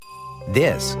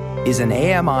This is an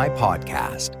AMI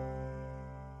podcast.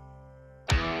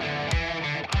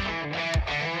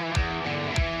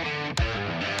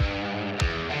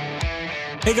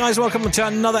 Hey guys, welcome to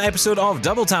another episode of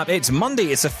Double Tap. It's Monday,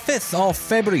 it's the 5th of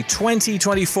February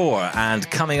 2024, and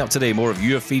coming up today, more of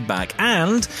your feedback,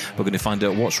 and we're going to find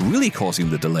out what's really causing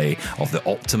the delay of the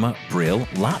Optima Braille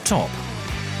laptop.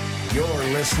 You're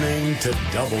listening to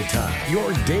Double Tap,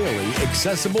 your daily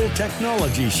accessible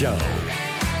technology show.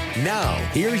 Now,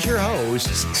 here's your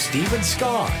hosts, Stephen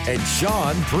Scott and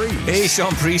Sean Priest. Hey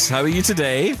Sean Priest, how are you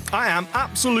today? I am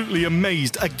absolutely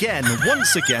amazed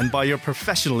once again, by your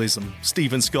professionalism,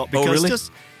 Stephen Scott, because really?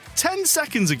 just 10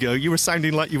 seconds ago you were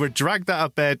sounding like you were dragged out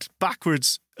of bed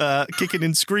backwards, kicking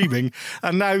and screaming,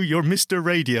 and now you're Mr.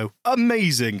 Radio.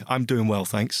 Amazing. I'm doing well,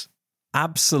 thanks.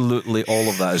 Absolutely, all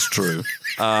of that is true.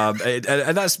 And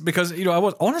that's because,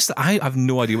 I have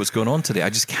no idea what's going on today. I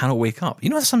just cannot wake up.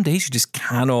 Some days you just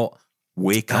cannot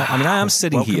wake up. I mean, I am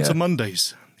sitting Welcome here. to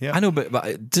Mondays. Yeah, I know,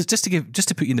 but just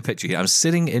to put you in the picture here, I'm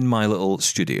sitting in my little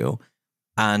studio,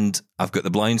 and I've got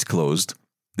the blinds closed,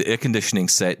 the air conditioning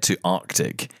set to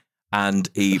Arctic, and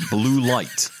a blue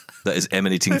light that is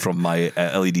emanating from my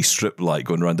LED strip light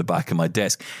going around the back of my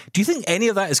desk. Do you think any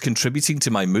of that is contributing to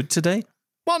my mood today?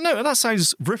 Well, no, that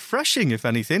sounds refreshing, if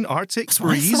anything. Arctic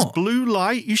breeze, blue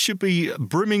light, you should be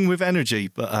brimming with energy.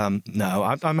 But no,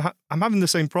 I'm having the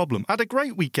same problem. I had a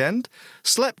great weekend,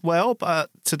 slept well, but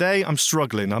today I'm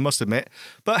struggling, I must admit.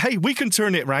 But hey, we can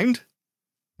turn it round.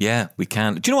 Yeah, we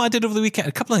can. Do you know what I did over the weekend?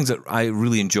 A couple of things that I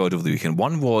really enjoyed over the weekend.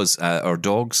 One was our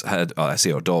dogs had, I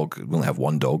say our dog, we only have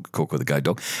one dog, Coco the guide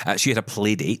dog. She had a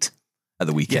play date at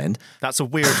the weekend. Yeah, that's a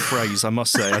weird phrase, I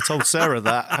must say. I told Sarah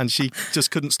that, and she just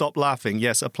couldn't stop laughing.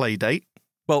 Yes, a play date.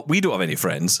 Well, we don't have any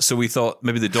friends, so we thought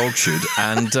maybe the dog should.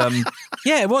 And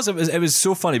yeah, it was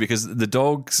so funny because the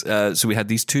dogs. So we had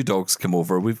these two dogs come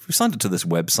over. We've signed up to this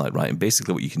website, right? And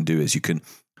basically, what you can do is you can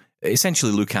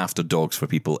essentially look after dogs for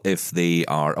people if they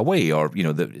are away, or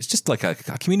it's just like a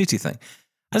community thing.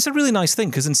 And it's a really nice thing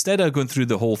because instead of going through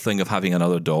the whole thing of having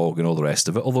another dog and all the rest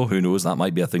of it, although who knows, that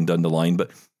might be a thing down the line,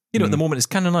 but. At the moment, it's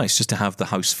kind of nice just to have the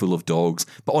house full of dogs,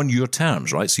 but on your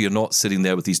terms, right? So you're not sitting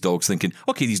there with these dogs thinking,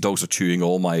 okay, these dogs are chewing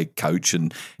all my couch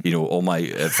and, all my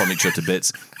furniture to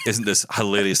bits. Isn't this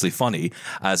hilariously funny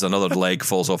as another leg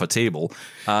falls off a table?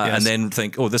 Yes. And then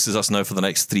think, oh, this is us now for the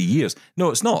next 3 years.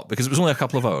 No, it's not, because it was only a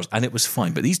couple of hours and it was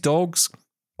fine. But these dogs,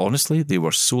 honestly, they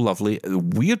were so lovely. The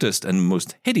weirdest and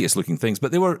most hideous looking things,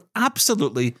 but they were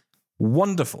absolutely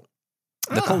wonderful.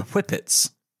 They're called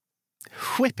whippets.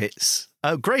 Whippets?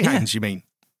 Greyhounds, you mean?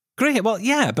 Greyhound, well,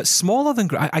 yeah, but smaller than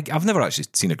I've never actually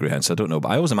seen a greyhound, so I don't know. But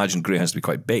I always imagine greyhounds to be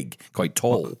quite big, quite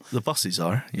tall. Well, the buses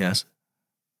are, yes.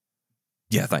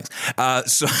 Yeah, thanks.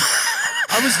 So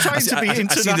I was trying to be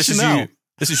international.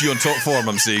 This is you on top form,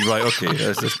 I'm seeing. Right, okay.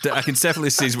 I can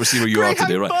definitely see where you Greyhound are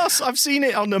today, right? Bus. I've seen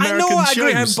it on American shows. I know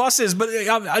Greyhound buses, but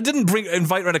I didn't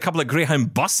invite around a couple of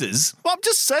Greyhound buses. Well, I'm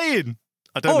just saying.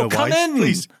 I don't know why. Come in.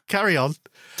 Please, carry on.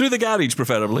 Through the garage,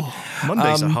 preferably.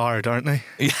 Mondays are hard, aren't they?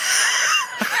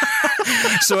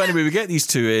 So anyway, we get these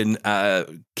two in,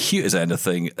 cute as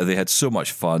anything. They had so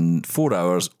much fun. 4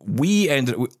 hours. We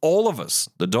ended with all of us,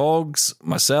 the dogs,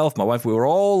 myself, my wife, we were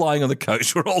all lying on the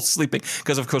couch. We were all sleeping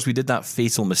because, of course, we did that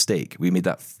fatal mistake. We made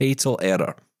that fatal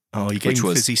error. Oh, you gave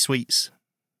fizzy sweets.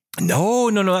 No,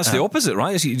 that's the opposite,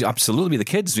 right? You'd absolutely be the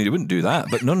kids. You wouldn't do that.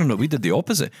 But no, we did the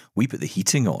opposite. We put the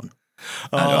heating on.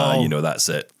 And, that's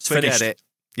it. It's Forget finished. it.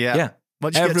 Yeah.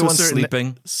 Once you Everyone's get to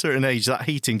sleeping. Certain age, that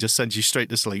heating just sends you straight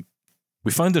to sleep.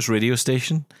 We found this radio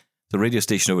station, the radio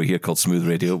station over here called Smooth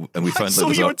Radio, and we found I saw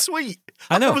your tweet.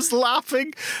 I know. I was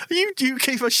laughing. You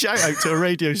gave a shout out to a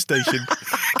radio station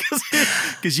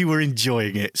because you were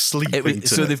enjoying it, sleeping.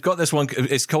 So they've got this one.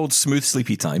 It's called Smooth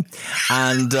Sleepy Time,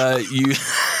 and you.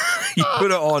 You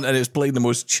put it on and it's playing the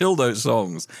most chilled out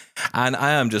songs. And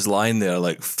I am just lying there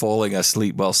like falling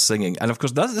asleep while singing. And of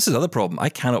course, this is another problem. I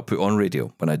cannot put on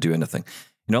radio when I do anything.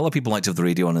 A lot of people like to have the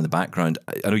radio on in the background.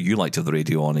 I know you like to have the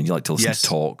radio on and you like to listen to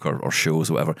talk or shows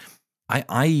or whatever.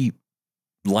 I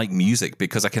like music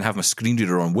because I can have my screen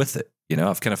reader on with it.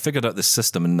 I've kind of figured out this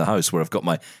system in the house where I've got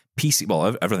my PC.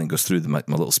 Well, everything goes through my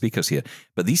little speakers here.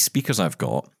 But these speakers I've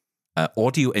got,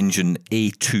 Audio Engine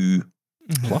A2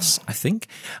 Plus, I think.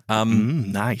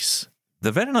 Nice.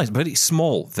 They're very nice, very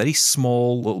small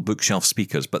little bookshelf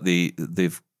speakers, but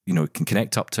they've can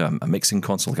connect up to a mixing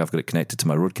console. Like I've got it connected to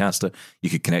my Rodecaster. You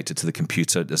could connect it to the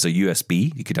computer. There's a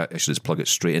USB. You could actually just plug it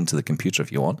straight into the computer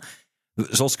if you want.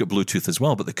 It's also got Bluetooth as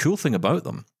well. But the cool thing about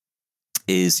them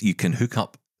is you can hook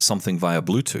up something via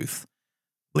Bluetooth,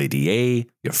 Lady A,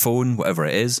 your phone, whatever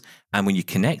it is, and when you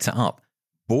connect it up,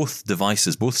 both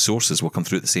devices, both sources will come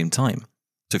through at the same time.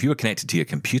 So if you were connected to your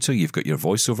computer, you've got your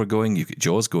voiceover going, you've got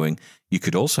JAWS going, you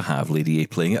could also have Lady A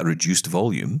playing at a reduced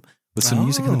volume with some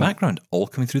music in the background, all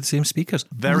coming through the same speakers.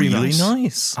 Very really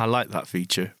nice. I like that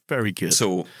feature. Very good.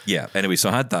 So, yeah, anyway, so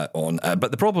I had that on.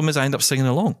 But the problem is I end up singing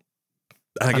along.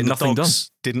 I get nothing done.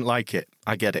 Didn't like it.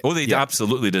 I get it. Oh, they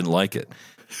absolutely didn't like it.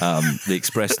 They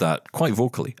expressed that quite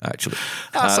vocally, actually.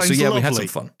 So yeah, we had some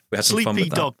fun. We had some fun with that.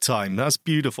 Sleepy dog time. That's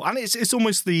beautiful, and it's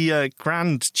almost the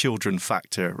grandchildren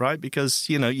factor, right? Because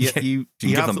you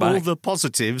have all the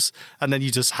positives, and then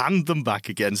you just hand them back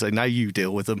again. So now you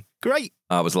deal with them. Great.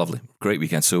 It was lovely. Great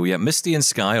weekend. So yeah, Misty and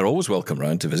Sky are always welcome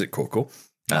round to visit Coco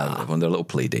on their little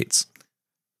play dates.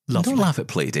 Lovely. Don't laugh at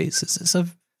play dates. It's a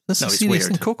serious weird.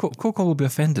 thing. Coco will be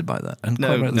offended by that, and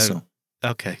quite rightly so.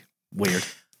 Okay, weird.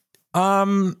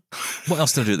 What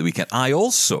else did I do at the weekend? I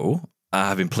also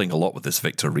have been playing a lot with this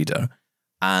Victor Reader,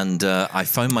 and I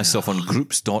found myself on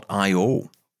groups.io.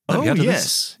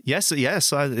 Yes.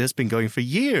 It's been going for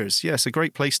years. Yes, a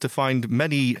great place to find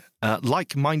many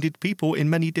like-minded people in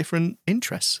many different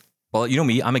interests. Well, you know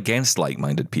me, I'm against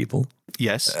like-minded people.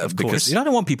 Yes, of because, course. I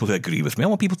don't want people to agree with me. I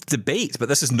want people to debate, but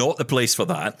this is not the place for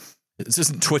that. This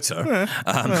isn't Twitter.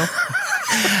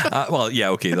 Well, yeah,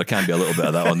 okay, there can be a little bit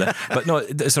of that on there. But no,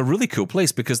 it's a really cool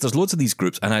place because there's loads of these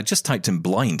groups, and I just typed in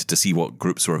blind to see what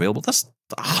groups were available. There's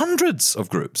hundreds of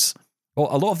groups. Well,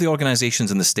 a lot of the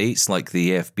organizations in the States, like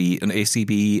the AFB and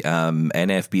ACB,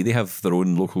 NFB, they have their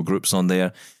own local groups on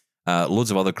there. Loads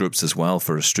of other groups as well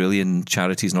for Australian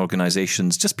charities and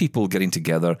organizations, just people getting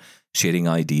together, sharing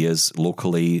ideas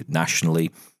locally,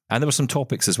 nationally. And there were some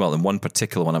topics as well. And one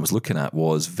particular one I was looking at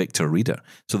was Victor Reader.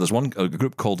 So there's a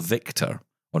group called Victor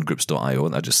on groups.io,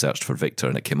 and I just searched for Victor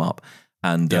and it came up.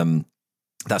 And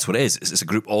that's what it is. It's a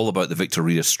group all about the Victor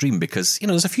Reader stream because,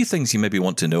 there's a few things you maybe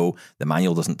want to know, the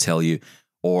manual doesn't tell you,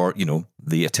 or,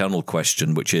 the eternal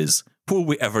question, which is, will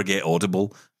we ever get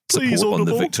Audible support on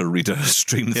the Victor Reader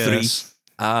Stream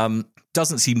 3?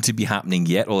 Doesn't seem to be happening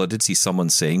yet, although I did see someone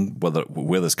saying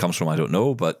where this comes from, I don't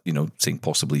know, but, saying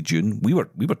possibly June. We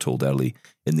were told early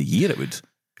in the year it would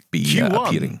be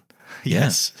appearing.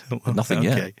 Yes. Yeah. Nothing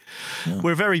yet. Yeah.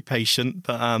 We're very patient,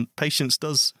 but patience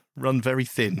does run very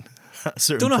thin.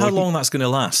 Don't know how long that's going to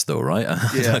last, though, right?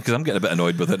 Yeah. Because I'm getting a bit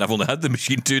annoyed with it, and I've only had the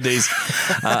machine 2 days,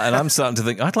 and I'm starting to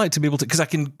think I'd like to be able to, because I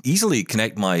can easily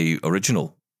connect my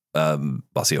original,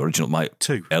 my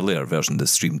earlier version, the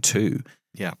Stream 2.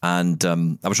 Yeah. And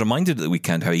I was reminded at the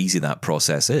weekend how easy that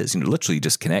process is. Literally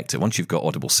just connect it. Once you've got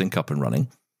Audible Sync up and running,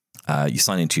 you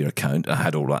sign into your account. I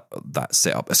had all that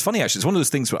set up. It's funny, actually. It's one of those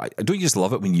things where don't you just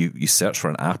love it when you search for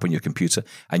an app on your computer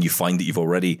and you find that you've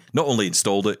already not only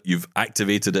installed it, you've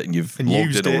activated it and you've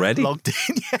logged in already. Logged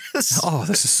in, yes. Oh,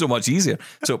 this is so much easier.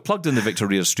 So plugged in the Victor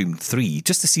Reader Stream 3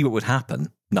 just to see what would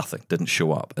happen. Nothing. Didn't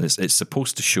show up. And it's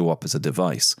supposed to show up as a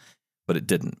device, but it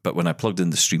didn't. But when I plugged in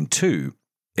the Stream 2,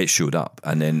 it showed up.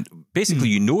 And then basically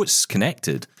it's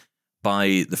connected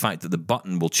by the fact that the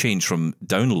button will change from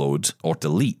download or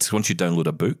delete once you download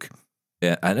a book.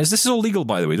 Yeah, and this is all legal,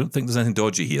 by the way. Don't think there's anything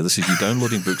dodgy here. This is you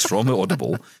downloading books from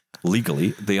Audible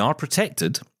legally. They are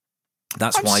protected.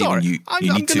 That's why when you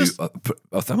need to...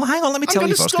 well, hang on, let me tell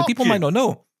you first, because people might not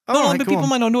know. People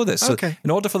might not know this. So in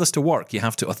order for this to work, you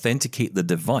have to authenticate the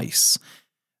device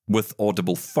with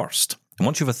Audible first. And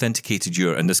once you've authenticated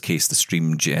in this case, the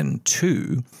Stream Gen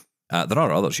 2, there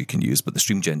are others you can use, but the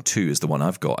Stream Gen 2 is the one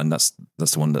I've got, and that's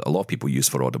the one that a lot of people use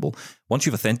for Audible. Once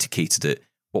you've authenticated it,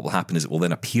 what will happen is it will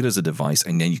then appear as a device,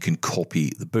 and then you can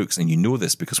copy the books. And you know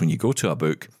this because when you go to a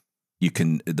book,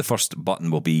 the first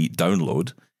button will be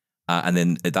download, and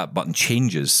then that button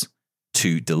changes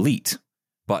to delete.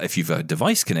 But if you've a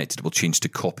device connected, it will change to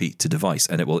copy to device,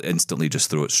 and it will instantly just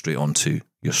throw it straight onto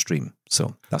your stream.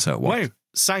 So that's how it works. Wow.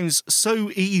 Sounds so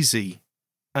easy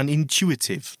and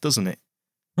intuitive, doesn't it?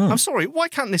 I'm sorry, why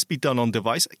can't this be done on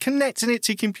device? Connecting it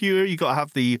to your computer, you've got to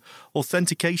have the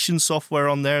authentication software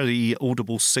on there, the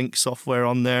Audible Sync software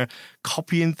on there,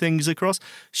 copying things across.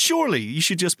 Surely you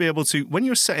should just be able to, when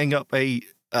you're setting up a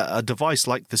device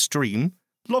like the Stream,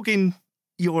 log in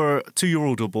to your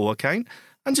Audible account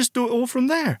and just do it all from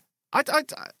there.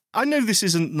 I know this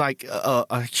isn't like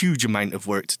a huge amount of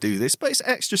work to do this, but it's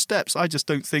extra steps I just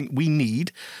don't think we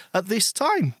need at this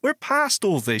time. We're past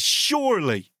all this,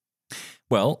 surely.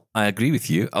 Well, I agree with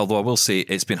you, although I will say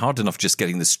it's been hard enough just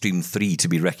getting the Stream 3 to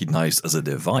be recognised as a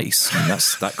device. I mean,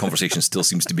 that conversation still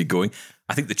seems to be going.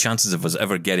 I think the chances of us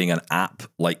ever getting an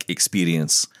app-like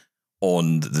experience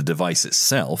on the device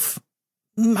itself,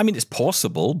 I mean, it's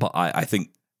possible, but I think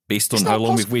based on how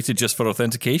long we've waited just for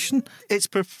authentication, it's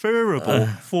preferable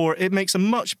it makes a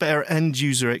much better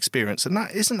end-user experience, and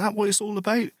isn't that what it's all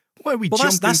about? Why are we Well,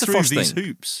 jumping that's the through first these thing.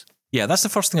 hoops? Yeah, that's the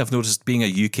first thing I've noticed being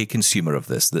a UK consumer of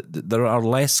this, that there are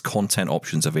less content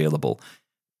options available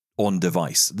on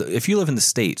device. If you live in the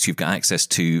States, you've got access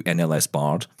to NLS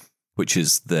Bard, which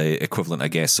is the equivalent, I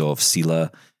guess, of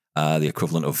Sela, the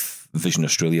equivalent of Vision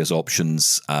Australia's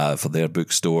options for their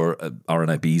bookstore,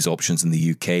 RNIB's options in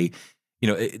the UK.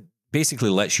 It basically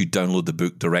lets you download the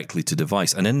book directly to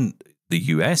device. And in the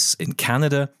US, in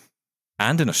Canada,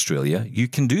 and in Australia, you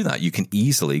can do that. You can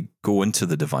easily go into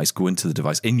the device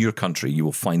in your country. You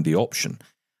will find the option.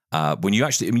 When you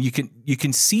actually, you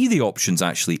can see the options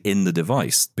actually in the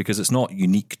device because it's not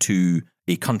unique to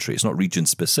a country. It's not region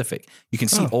specific. You can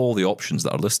see all the options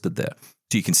that are listed there.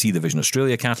 So you can see the Vision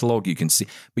Australia catalogue. You can see,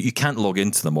 but you can't log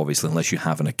into them obviously unless you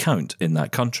have an account in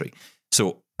that country.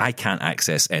 So I can't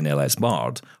access NLS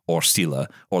Bard or Sela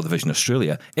or the Vision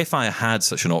Australia. If I had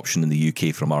such an option in the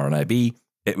UK from RNIB,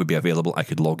 it would be available. I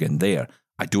could log in there.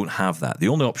 I don't have that. The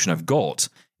only option I've got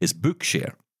is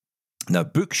Bookshare. Now,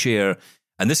 Bookshare,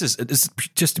 and this is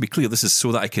just to be clear, this is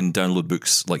so that I can download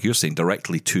books, like you're saying,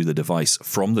 directly to the device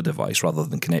from the device rather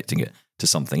than connecting it to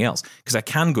something else. Because I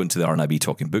can go into the RNIB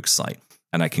Talking Books site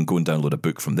and I can go and download a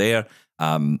book from there.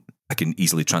 I can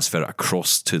easily transfer it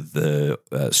across to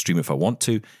the stream if I want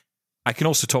to. I can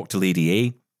also talk to Lady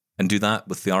A and do that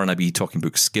with the RNIB Talking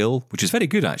Book skill, which is very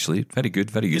good, actually. Very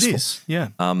good, very useful. It is, yeah.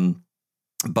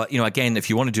 But, again, if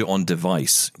you want to do it on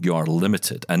device, you are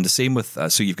limited. And the same with,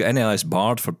 so you've got NLS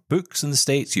Bard for books in the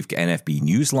States. You've got NFB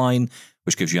Newsline,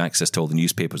 which gives you access to all the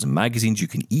newspapers and magazines you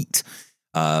can eat.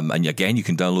 And again, you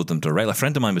can download them directly. A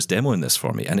friend of mine was demoing this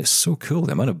for me, and it's so cool.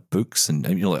 The amount of books, and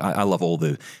I love all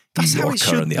the New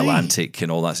Yorker and the Atlantic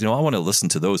and all that. So, I want to listen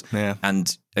to those. Yeah.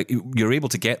 And you're able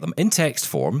to get them in text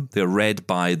form. They're read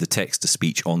by the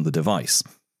text-to-speech on the device.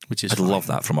 Which is I'd love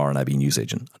that from RNIB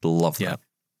Newsagent. I'd love that.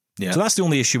 Yeah. So that's the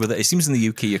only issue with it. It seems in the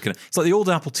UK, it's like the old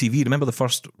Apple TV. Remember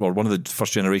one of the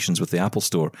first generations with the Apple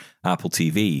Store, Apple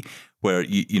TV, where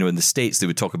in the States they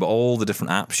would talk about all the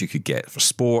different apps you could get for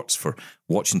sports, for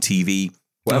watching TV,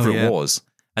 whatever it was.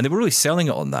 And they were really selling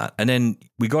it on that. And then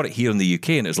we got it here in the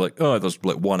UK and it was like, there's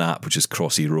like one app, which is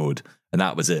Crossy Road. And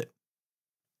that was it.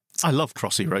 I love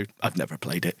Crossy Road. I've never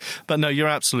played it. But no, you're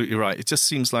absolutely right. It just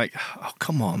seems like,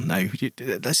 come on now.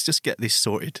 Let's just get this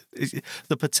sorted.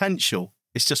 The potential,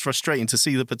 it's just frustrating to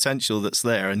see the potential that's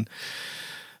there. And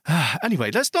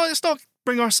anyway, let's not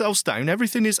bring ourselves down.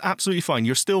 Everything is absolutely fine.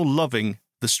 You're still loving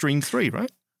the Stream 3,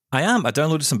 right? I am. I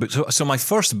downloaded some books. So my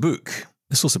first book,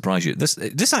 this will surprise you.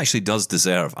 This actually does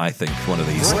deserve, I think, one of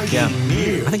these. Breaking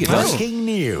news. I think it does. Breaking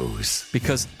news.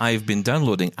 Because I've been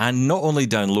downloading, and not only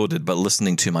downloaded, but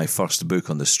listening to my first book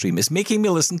on the stream. It's making me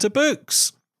listen to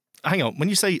books. Hang on. When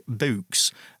you say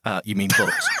books, you mean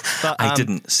books. But, I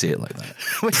didn't say it like that.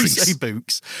 When you say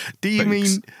books, do you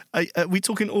mean, are we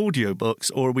talking audio books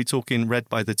or are we talking read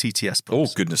by the TTS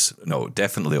books? Oh, goodness. No,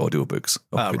 definitely audio books.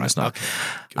 Oh, goodness, right.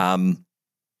 no.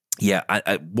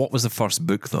 Okay. What was the first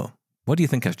book, though? What do you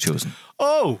think I've chosen?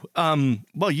 Oh,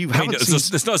 well, you haven't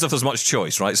seen... It's not as if there's much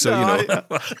choice, right? So,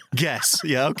 Guess.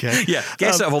 Yeah, okay. Yeah,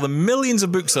 guess out of all the millions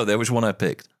of books out there, which one I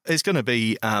picked. It's going to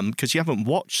be, because you haven't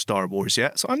watched Star Wars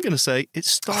yet, so I'm going to say it's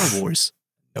Star Wars.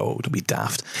 No, don't be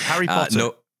daft. Harry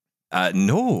Potter.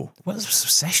 No. What's this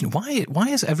obsession? Why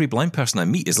is every blind person I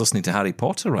meet is listening to Harry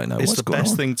Potter right now? It's What's the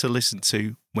best thing to listen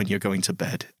to when you're going to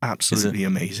bed. Absolutely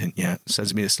amazing. Yeah,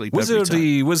 sends me to sleep every time.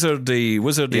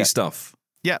 Wizardy stuff.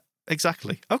 Yeah,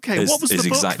 exactly. Okay, what was the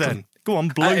book then? Go on,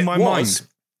 blow my mind.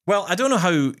 Well, I don't know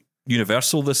how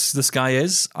universal this guy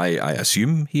is. I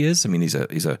assume he is. I mean, he's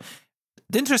a.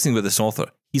 The interesting with this author,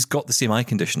 he's got the same eye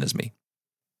condition as me.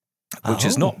 Which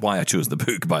is not why I chose the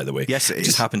book, by the way. Yes, it is. It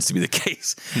just happens to be the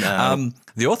case. No.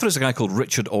 The author is a guy called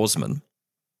Richard Osman,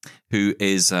 who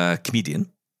is a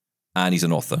comedian, and he's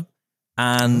an author.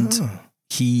 And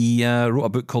he wrote a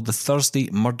book called The Thursday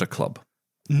Murder Club.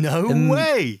 No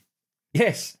way!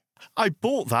 Yes. I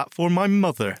bought that for my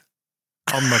mother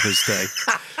on Mother's Day.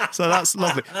 So that's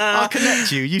lovely. I'll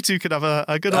connect you. You two could have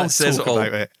a good old talk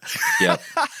about it. Yeah.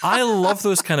 I love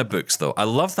those kind of books, though. I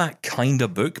love that kind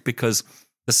of book because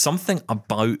there's something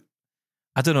about,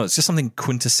 I don't know, it's just something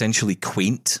quintessentially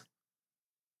quaint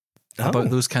about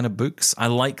those kind of books. I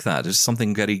like that. There's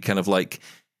something very kind of like,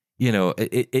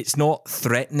 it's not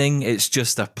threatening. It's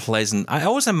just a pleasant, I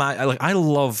always imagine, I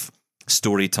love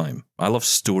story time. I love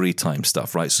story time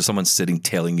stuff, right? So someone's sitting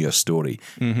telling you a story.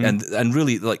 Mm-hmm. And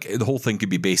really, like, the whole thing could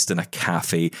be based in a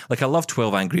cafe. Like, I love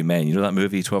 12 Angry Men. You know that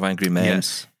movie, 12 Angry Men?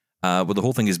 Yes. Where the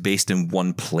whole thing is based in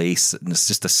one place, and it's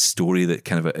just a story that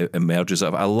kind of emerges out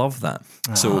of it. I love that.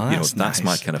 So, that's nice.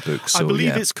 my kind of book. So, I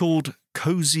believe it's called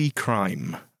Cozy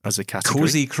Crime. as a category.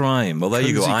 Cozy crime. Well, there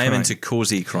you go. I am into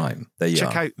cozy crime. There you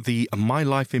Check are. out the My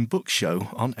Life in Books show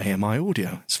on AMI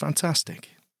Audio. It's fantastic.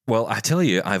 Well, I tell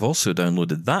you, I've also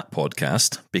downloaded that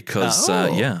podcast because,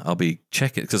 I'll be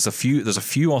checking. Because there's a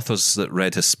few authors that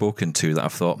Red has spoken to that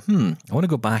I've thought, I want to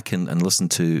go back and listen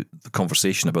to the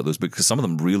conversation about those books because some of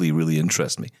them really, really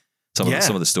interest me. Some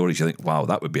of the stories you think, wow,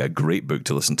 that would be a great book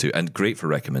to listen to and great for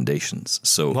recommendations.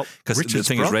 So, because the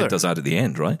thing is, Red does that at the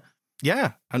end, right?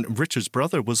 Yeah, and Richard's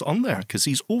brother was on there because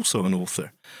he's also an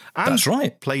author. And that's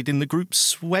right. Played in the group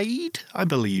Suede, I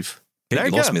believe. You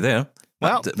lost me there.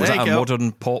 Well, was that a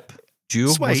modern pop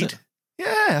duo? Suede. Was it?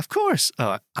 Yeah, of course.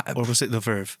 Or was it The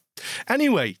Verve?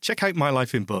 Anyway, check out My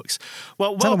Life in Books.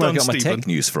 Well Tell done, where I got Stephen. my tech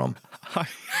news from.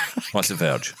 What's The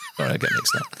Verge? Sorry, I get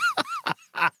mixed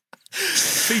up.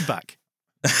 Feedback.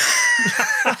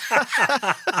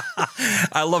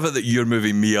 I love it that you're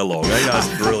moving me along. Right?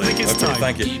 That's brilliant. Time.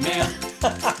 Thank you. Email.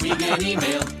 We get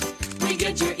email. We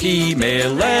get your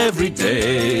Email every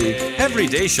day. Every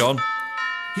day, Sean.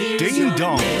 Here's Ding your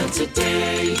dong. email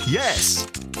today. Yes.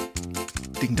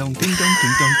 Ding dong, ding dong,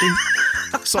 ding dong, ding.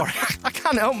 Sorry, I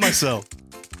can't help myself.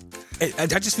 I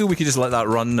just feel we could just let that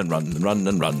run and run and run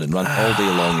and run and run all day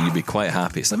long and you'd be quite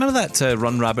happy. It's like, remember that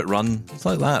Run Rabbit Run? It's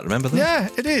like that, remember that? Yeah,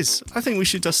 it is. I think we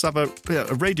should just have a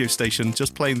radio station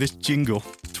just playing this jingle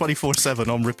 24/7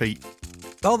 on repeat.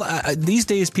 Well, these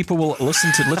days people will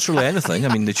listen to literally anything.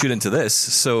 I mean, they tune into this.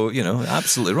 So,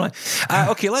 absolutely right.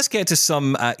 Okay, let's get to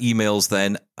some emails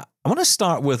then. I want to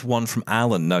start with one from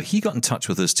Alan. Now, he got in touch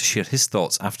with us to share his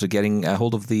thoughts after getting a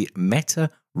hold of the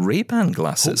Meta Ray-Ban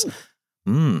glasses.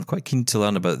 Quite keen to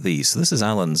learn about these. So this is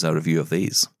Alan's review of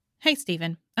these. Hey,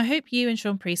 Stephen. I hope you and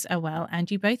Sean Priest are well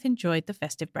and you both enjoyed the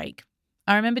festive break.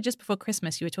 I remember just before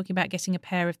Christmas you were talking about getting a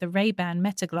pair of the Ray-Ban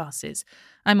Meta glasses.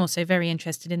 I'm also very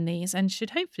interested in these and should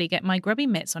hopefully get my grubby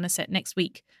mitts on a set next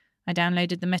week. I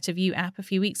downloaded the MetaView app a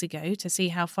few weeks ago to see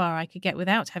how far I could get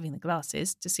without having the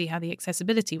glasses, to see how the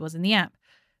accessibility was in the app.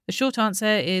 The short answer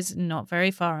is not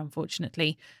very far,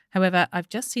 unfortunately. However, I've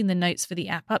just seen the notes for the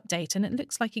app update and it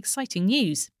looks like exciting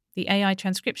news. The AI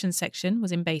transcription section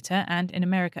was in beta and in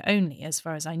America only, as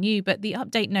far as I knew, but the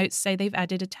update notes say they've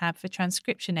added a tab for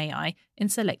transcription AI in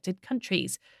selected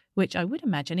countries, which I would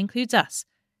imagine includes us.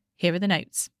 Here are the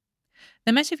notes.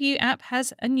 The MetaView app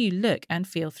has a new look and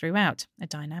feel throughout, a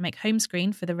dynamic home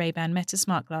screen for the Ray-Ban Meta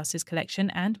Smart Glasses collection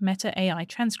and Meta AI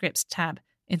Transcripts tab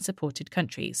in supported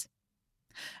countries.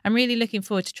 I'm really looking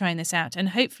forward to trying this out and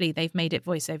hopefully they've made it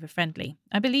voiceover friendly.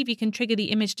 I believe you can trigger the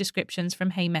image descriptions from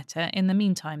Hey Meta in the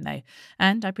meantime though,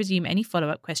 and I presume any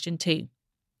follow-up question too.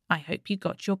 I hope you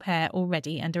got your pair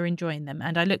already and are enjoying them,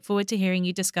 and I look forward to hearing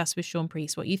you discuss with Sean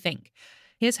Priest what you think.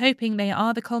 Here's hoping they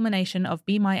are the culmination of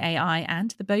Be My AI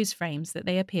and the Bose frames that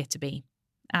they appear to be.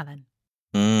 Alan.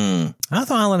 I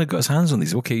thought Alan had got his hands on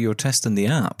these. Okay, you're testing the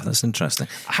app. That's interesting.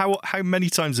 How many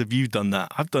times have you done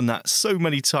that? I've done that so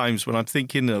many times when I'm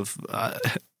thinking of...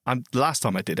 last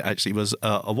time I did it actually was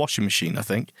a washing machine, I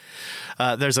think.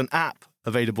 There's an app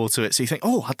available to it. So you think,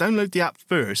 I'll download the app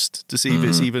first to see if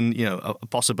it's even, a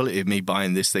possibility of me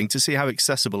buying this thing, to see how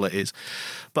accessible it is.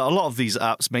 But a lot of these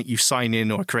apps make you sign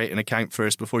in or create an account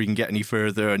first before you can get any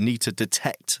further, and need to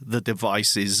detect the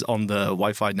devices on the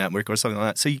Wi-Fi network or something like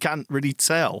that. So you can't really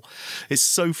tell. It's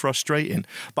so frustrating.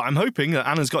 But I'm hoping that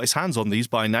Anna's got his hands on these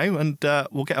by now and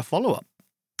we'll get a follow-up.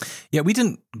 Yeah, we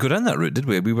didn't go down that route, did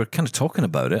we? We were kind of talking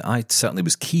about it. I certainly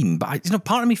was keen, but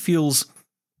part of me feels,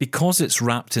 because it's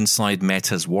wrapped inside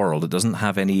Meta's world, it doesn't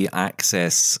have any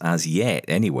access as yet,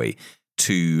 anyway,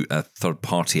 to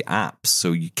third-party apps.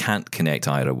 So you can't connect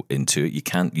Ira into it. You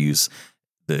can't use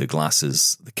the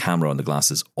glasses, the camera on the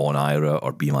glasses on Ira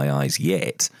or Be My Eyes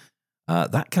yet.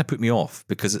 That kind of put me off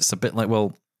because it's a bit like,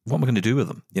 well, what am I going to do with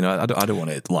them? I don't want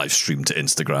it live streamed to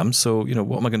Instagram. So,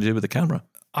 what am I going to do with the camera?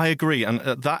 I agree. And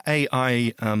that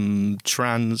AI I'm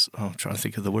trying to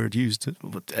think of the word used,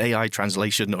 AI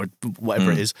translation or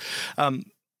whatever it is,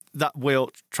 AI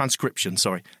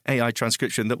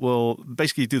transcription that will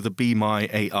basically do the Be My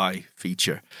AI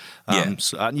feature. And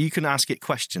you can ask it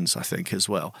questions, I think, as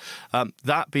well.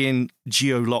 That being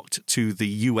geo-locked to the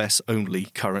US only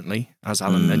currently, as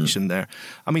Alan mentioned there.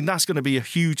 I mean, that's going to be a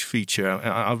huge feature.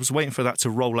 I was waiting for that to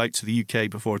roll out to the UK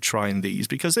before trying these,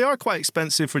 because they are quite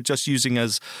expensive for just using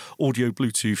as audio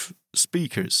Bluetooth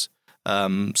speakers.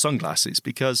 Sunglasses,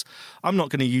 because I'm not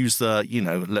going to use the,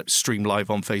 let's stream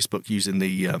live on Facebook using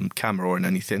the camera or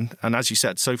anything. And as you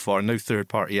said, so far, no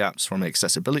third-party apps from an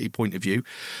accessibility point of view,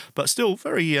 but still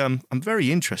I'm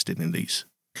very interested in these.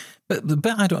 But the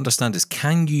bit I don't understand is,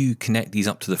 can you connect these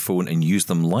up to the phone and use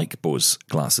them like Bose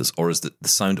glasses, or is the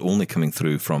sound only coming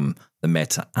through from the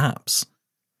Meta apps?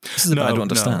 This is the bit I don't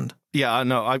understand. Yeah, I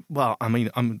know.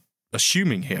 I'm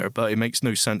assuming here, but it makes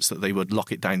no sense that they would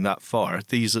lock it down that far.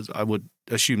 I would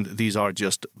assume that these are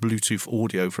just Bluetooth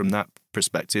audio from that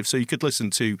perspective. So you could listen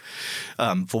to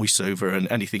voiceover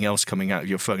and anything else coming out of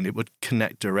your phone. It would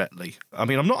connect directly. I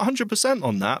mean, I'm not 100%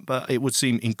 on that, but it would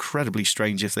seem incredibly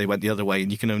strange if they went the other way and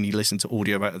you can only listen to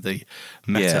audio out of the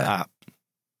Meta app.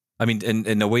 I mean,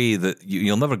 in a way that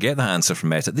you'll never get that answer from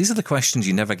Meta. These are the questions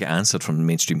you never get answered from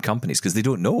mainstream companies because they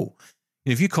don't know.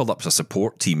 If you called up a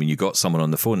support team and you got someone on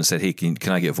the phone and said, "Hey, can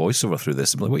I get voiceover through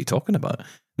this?" I'm like, "What are you talking about? I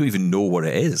don't even know what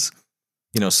it is."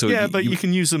 So but you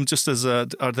can use them just as are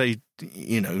they,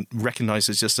 recognized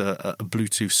as just a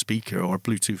Bluetooth speaker or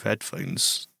Bluetooth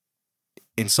headphones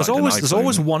inside an iPhone? There's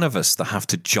always one of us that have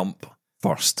to jump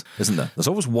first, isn't there? There's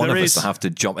always one of us that have to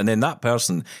jump, and then that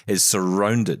person is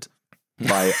surrounded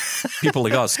by people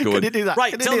like us going,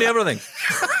 "Right, tell me everything."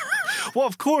 Well,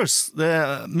 of course,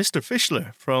 Mr.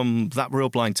 Fischler from That Real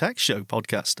Blind Tech Show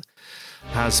podcast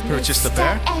has purchased a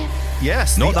pair.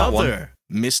 Yes, not that other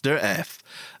one. Mr. F.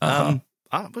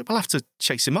 We'll have to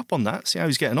chase him up on that, see how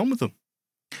he's getting on with them.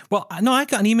 Well, no, I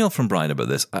got an email from Brian about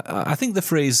this. I think the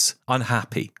phrase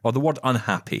unhappy, or the word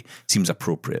unhappy, seems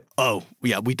appropriate. Oh,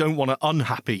 yeah, we don't want an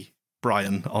unhappy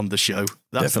Brian on the show.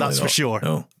 That's for sure.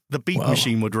 No. The beat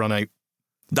machine would run out.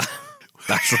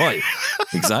 That's right.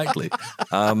 Exactly.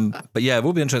 But yeah,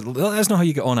 we'll be interested. Let us know how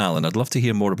you get on, Alan. I'd love to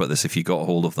hear more about this if you got a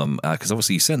hold of them, because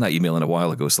obviously you sent that email in a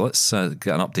while ago. So let's get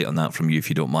an update on that from you if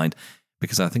you don't mind,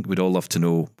 because I think we'd all love to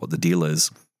know what the deal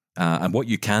is and what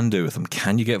you can do with them.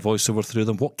 Can you get voiceover through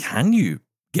them? What can you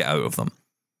get out of them?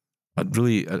 I'd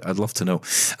love to know.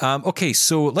 Okay,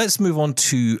 so let's move on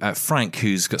to Frank,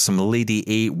 who's got some Lady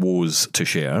A woes to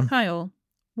share. Hi all.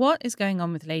 What is going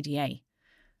on with Lady A?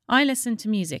 I listen to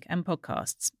music and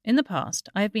podcasts. In the past,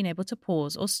 I have been able to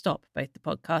pause or stop both the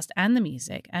podcast and the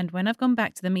music, and when I've gone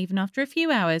back to them even after a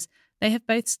few hours, they have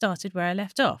both started where I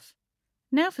left off.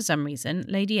 Now, for some reason,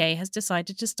 Lady A has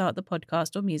decided to start the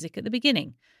podcast or music at the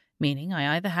beginning, meaning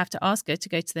I either have to ask her to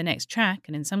go to the next track,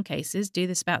 and in some cases do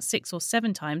this about 6 or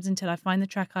 7 times until I find the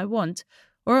track I want,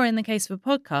 or in the case of a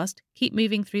podcast, keep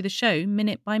moving through the show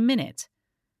minute by minute.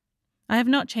 I have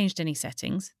not changed any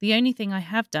settings. The only thing I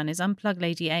have done is unplug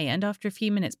Lady A and after a few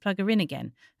minutes plug her in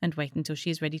again and wait until she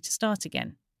is ready to start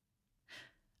again.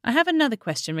 I have another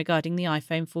question regarding the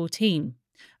iPhone 14.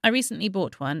 I recently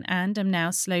bought one and am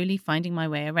now slowly finding my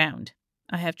way around.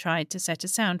 I have tried to set a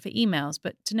sound for emails,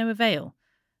 but to no avail.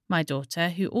 My daughter,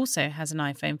 who also has an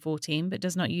iPhone 14 but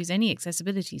does not use any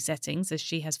accessibility settings as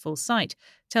she has full sight,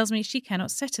 tells me she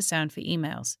cannot set a sound for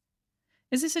emails.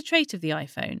 Is this a trait of the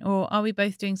iPhone, or are we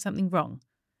both doing something wrong?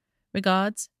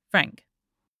 Regards, Frank.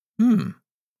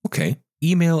 Okay.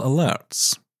 Email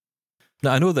alerts.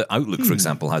 Now, I know that Outlook, for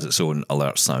example, has its own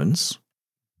alert sounds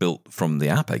built from the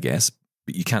app, I guess,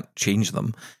 but you can't change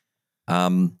them. I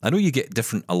know you get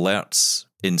different alerts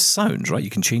in sounds, right? You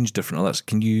can change different alerts.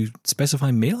 Can you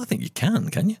specify mail? I think you can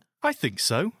you? I think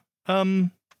so.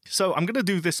 So I'm going to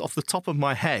do this off the top of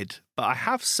my head, but I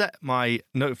have set my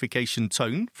notification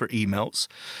tone for emails.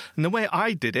 And the way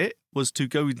I did it was to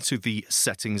go into the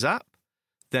Settings app,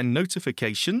 then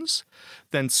Notifications,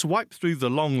 then swipe through the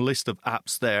long list of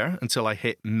apps there until I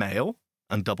hit Mail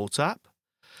and double tap.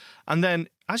 And then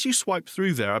as you swipe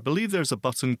through there, I believe there's a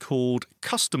button called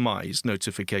Customize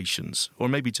Notifications, or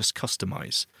maybe just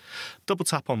Customize. Double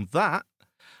tap on that,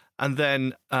 and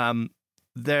then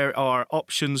there are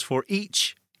options for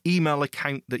each email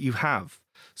account that you have.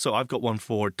 So I've got one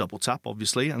for double tap,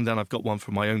 obviously, and then I've got one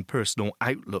for my own personal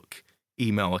Outlook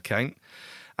email account.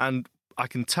 And I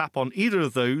can tap on either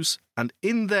of those, and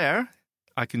in there,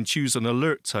 I can choose an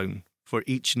alert tone for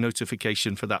each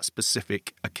notification for that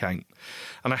specific account.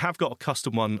 And I have got a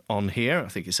custom one on here. I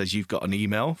think it says you've got an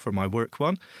email for my work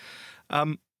one.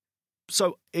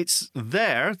 So it's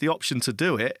there, the option to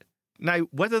do it. Now,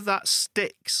 whether that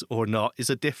sticks or not is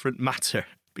a different matter,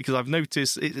 because I've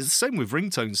noticed it's the same with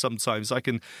ringtones sometimes. I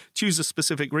can choose a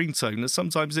specific ringtone and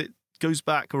sometimes it goes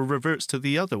back or reverts to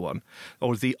the other one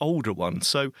or the older one.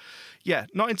 So, yeah,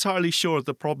 not entirely sure of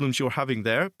the problems you're having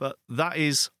there, but that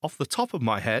is off the top of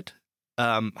my head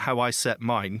how I set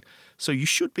mine. So you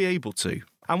should be able to.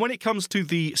 And when it comes to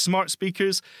the smart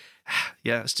speakers,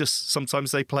 yeah, it's just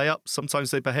sometimes they play up, sometimes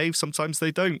they behave, sometimes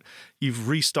they don't. You've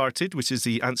restarted, which is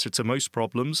the answer to most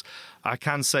problems. I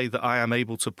can say that I am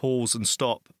able to pause and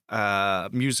stop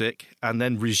music and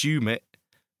then resume it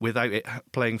without it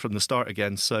playing from the start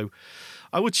again. So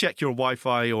I would check your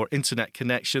Wi-Fi or internet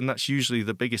connection. That's usually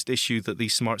the biggest issue that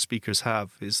these smart speakers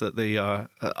have, is that they are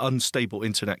unstable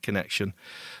internet connection.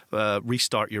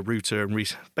 Restart your router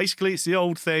and basically it's the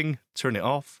old thing, turn it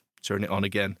off, turn it on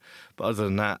again. But other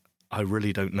than that, I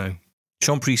really don't know.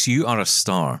 Sean Priest, you are a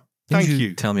star. Thank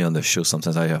you. Tell me on this show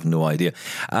sometimes. I have no idea.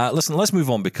 Listen, let's move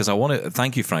on because I want to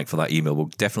thank you, Frank, for that email.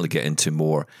 We'll definitely get into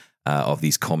more of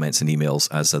these comments and emails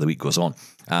as the week goes on.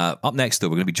 Up next, though,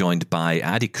 we're going to be joined by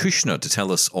Adi Kushner to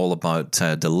tell us all about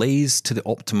delays to the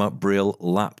Optima Braille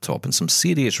laptop and some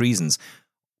serious reasons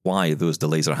why those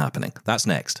delays are happening. That's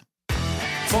next.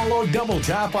 Follow Double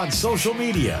Tap on social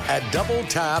media at Double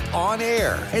Tap On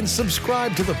Air and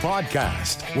subscribe to the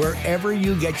podcast wherever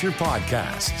you get your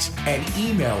podcasts and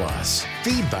email us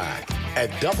feedback at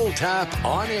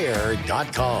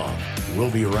doubletaponair.com.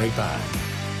 We'll be right back.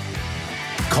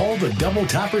 Call the Double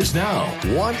Tappers now,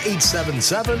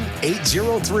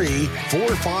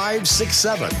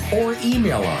 1-877-803-4567, or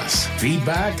email us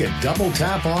feedback at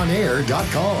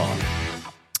doubletaponair.com.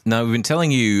 Now, we've been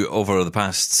telling you over the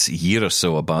past year or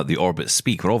so about the Orbit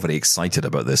Speak. We're all very excited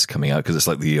about this coming out because it's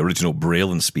like the original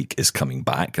Braille and Speak is coming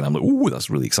back. And I'm like, ooh,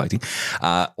 that's really exciting.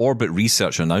 Orbit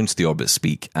Research announced the Orbit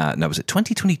Speak. Now, was it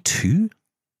 2022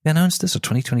 they announced this or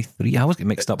 2023? I always get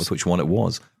mixed up with which one it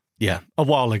was. Yeah, a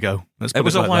while ago. It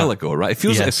was a while ago, right?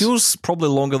 It feels probably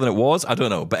longer than it was. I don't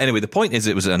know. But anyway, the point is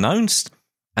it was announced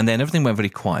and then everything went very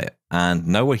quiet. And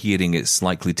now we're hearing it's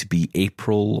likely to be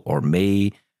April or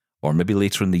May or maybe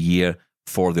later in the year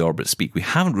for the Orbit Speak. We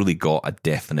haven't really got a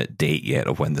definite date yet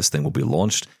of when this thing will be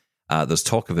launched. There's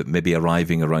talk of it maybe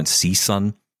arriving around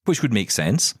CSUN, which would make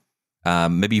sense.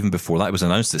 Maybe even before that, it was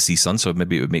announced at CSUN, so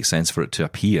maybe it would make sense for it to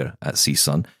appear at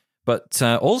CSUN. But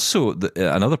also,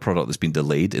 another product that's been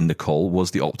delayed in the call was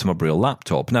the Optima Braille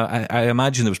laptop. Now, I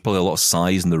imagine there was probably a lot of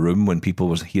sighs in the room when people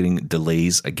were hearing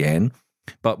delays again.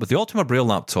 But with the Optima Braille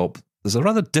laptop, there's a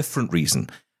rather different reason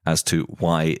as to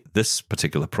why this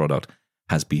particular product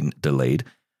has been delayed.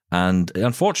 And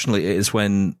unfortunately, it is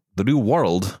when the real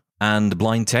world and the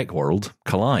blind tech world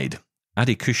collide.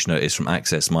 Adi Kushner is from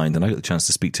Access Mind, and I got the chance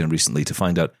to speak to him recently to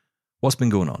find out what's been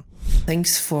going on.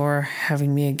 Thanks for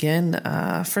having me again.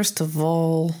 First of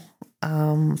all,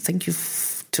 thank you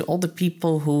to all the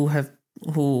people who have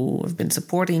been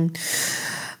supporting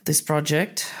this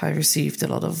project. I received a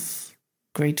lot of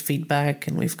great feedback,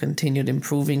 and we've continued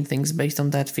improving things based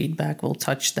on that feedback. We'll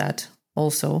touch that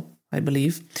also, I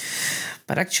believe.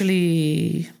 But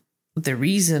actually, the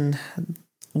reason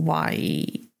why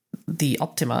the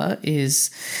Optima is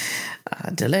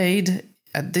delayed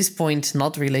at this point,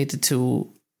 not related to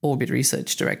Orbit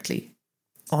Research directly.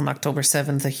 On October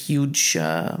 7th, a huge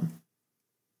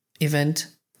event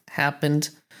happened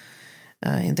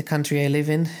in the country I live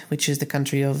in, which is the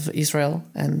country of Israel.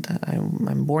 And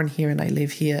I'm born here and I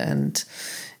live here. And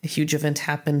a huge event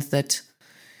happened that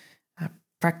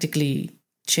practically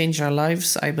changed our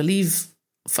lives, I believe,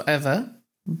 forever.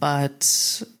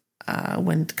 But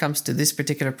when it comes to this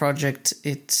particular project,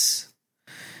 it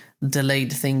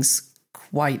delayed things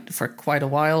for quite a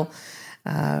while,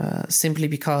 simply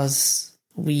because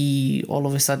all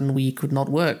of a sudden we could not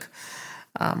work.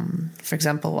 For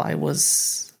example, I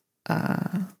was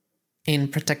in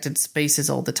protected spaces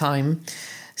all the time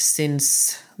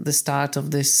since the start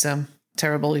of this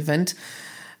terrible event.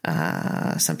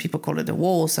 Some people call it a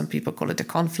war, some people call it a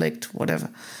conflict, whatever.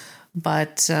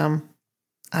 But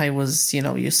I was,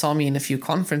 you saw me in a few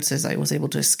conferences. I was able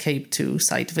to escape to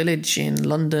Site Village in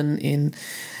London in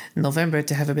November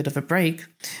to have a bit of a break,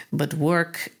 but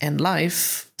work and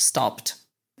life stopped.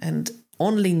 And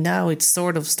only now it's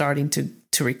sort of starting to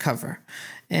recover.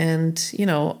 And,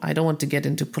 I don't want to get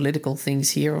into political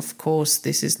things here. Of course,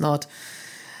 this is not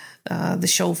the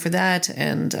show for that.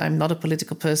 And I'm not a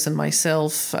political person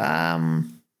myself.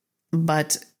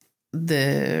 But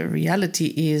the reality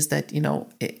is that,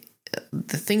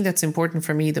 the thing that's important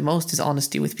for me the most is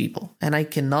honesty with people. And I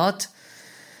cannot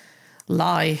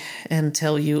lie and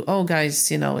tell you, oh, guys,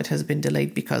 it has been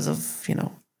delayed because of,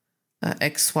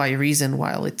 XY reason,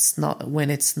 when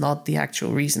it's not the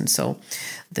actual reason. So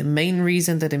the main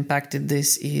reason that impacted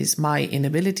this is my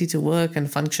inability to work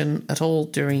and function at all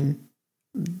during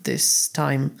this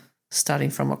time, starting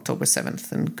from October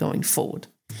 7th and going forward.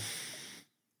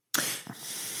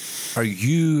 Are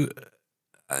you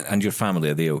and your family,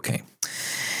 are they okay?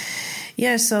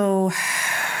 Yeah, so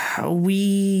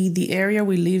the area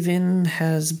we live in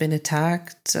has been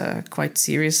attacked quite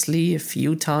seriously a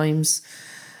few times.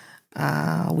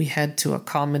 We had to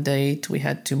accommodate, we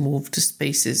had to move to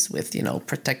spaces with,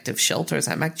 protective shelters.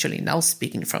 I'm actually now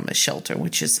speaking from a shelter,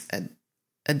 which is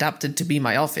adapted to be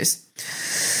my office,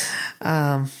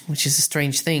 which is a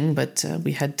strange thing, but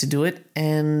we had to do it.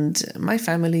 And my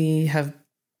family have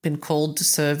been called to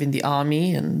serve in the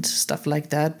army and stuff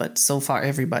like that, but so far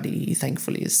everybody,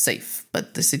 thankfully, is safe.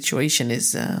 But the situation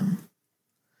is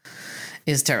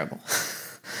terrible.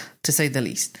 to say the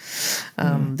least.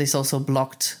 This also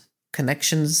blocked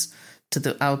connections to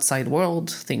the outside world,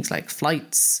 things like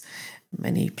flights,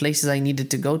 many places I needed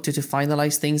to go to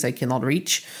finalize things I cannot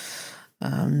reach.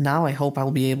 Now I hope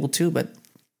I'll be able to, but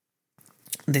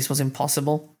this was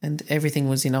impossible, and everything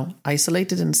was,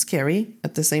 isolated and scary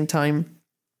at the same time.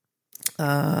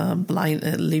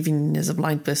 Living as a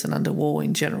blind person under war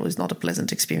in general is not a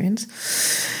pleasant experience.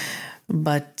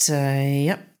 But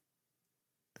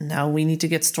now we need to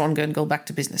get stronger and go back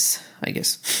to business, I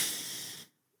guess.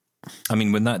 I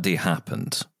mean, when that day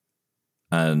happened,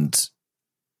 and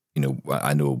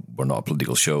I know we're not a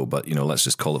political show, but let's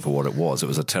just call it for what it was. It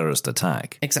was a terrorist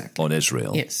attack, exactly, on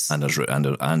Israel, yes, and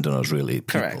on Israeli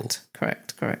people.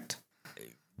 Correct.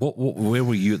 Where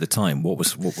were you at the time? What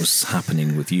was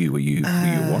happening with you? Were you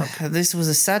at work? This was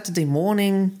a Saturday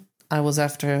morning. I was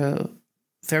after a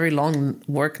very long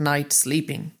work night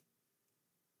sleeping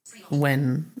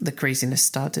when the craziness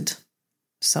started.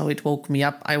 So it woke me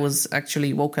up. I was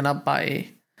actually woken up by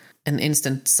an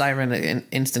instant siren, an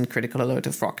instant critical alert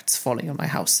of rockets falling on my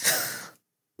house.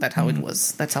 That's how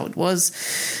it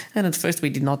was. And at first we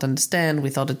did not understand. We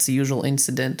thought it's a usual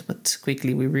incident, but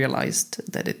quickly we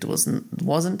realized that it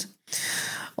wasn't.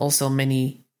 Also,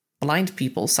 many blind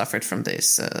people suffered from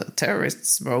this.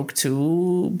 Terrorists broke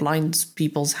to blind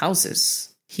people's houses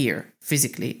here,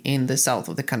 physically, in the south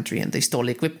of the country, and they stole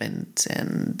equipment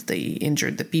and they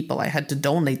injured the people. I had to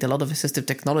donate a lot of assistive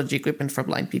technology equipment for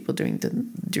blind people during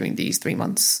these 3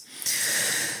 months.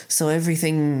 So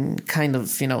everything kind of,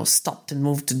 stopped and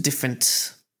moved to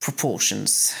different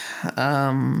proportions.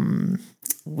 I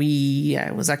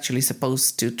was actually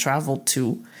supposed to travel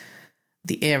to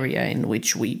the area in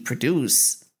which we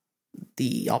produce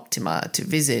the Optima to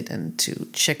visit and to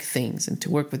check things and to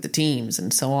work with the teams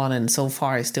and so on. And so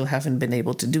far, I still haven't been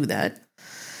able to do that.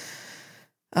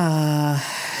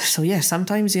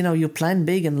 Sometimes, you plan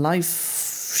big and life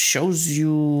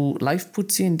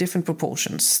puts you in different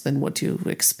proportions than what you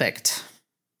expect.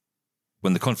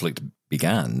 When the conflict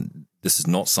began, this is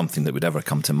not something that would ever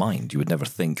come to mind. You would never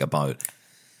think about,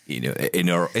 in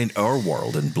our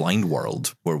world, in blind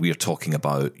world, where we are talking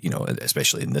about,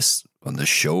 especially on this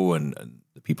show and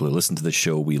the people who listen to this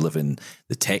show, we live in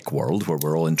the tech world where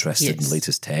we're all interested in the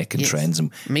latest tech and trends, and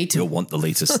Me too. we all want the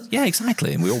latest. Yeah,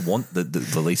 exactly. And we all want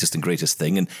the latest and greatest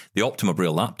thing. And the Optima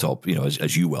Braille laptop,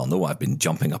 as you well know, I've been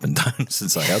jumping up and down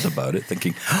since I heard about it,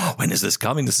 thinking, when is this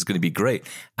coming? This is going to be great.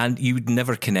 And you would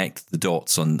never connect the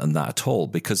dots on that at all,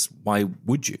 because why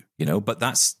would you? But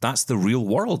that's the real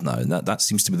world now, and that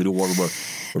seems to be the real world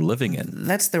we're living in.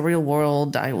 That's the real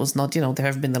world. I was not, there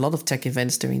have been a lot of tech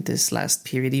events during this last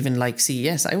period, even like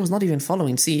CES. I was not even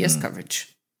following CES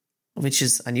coverage, which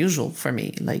is unusual for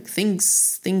me. Like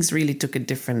things really took a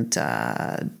different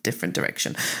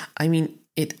direction. I mean,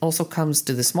 it also comes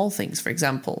to the small things. For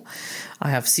example,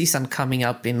 I have CSUN coming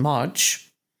up in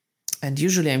March, and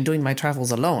usually I'm doing my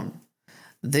travels alone.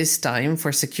 This time,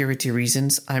 for security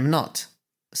reasons, I'm not.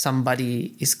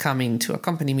 Somebody is coming to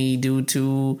accompany me due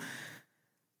to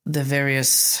the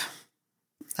various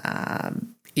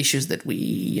issues that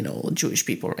we, Jewish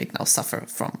people right now suffer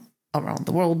from around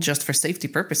the world, just for safety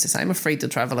purposes. I'm afraid to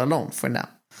travel alone for now.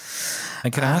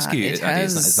 And can I ask you, is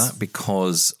that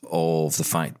because of the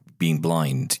fact being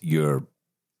blind, you're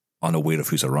unaware of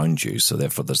who's around you, so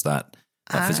therefore there's that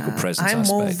physical presence aspect?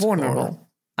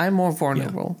 I'm more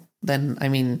vulnerable. Yeah.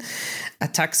 Then,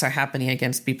 attacks are happening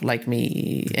against people like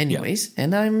me anyways. Yeah.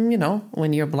 And I'm,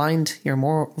 when you're blind, you're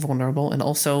more vulnerable. And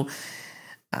also,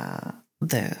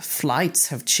 the flights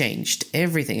have changed.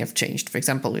 Everything have changed. For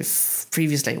example, if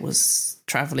previously I was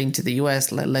traveling to the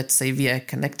US, let's say via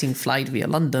connecting flight via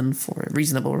London for a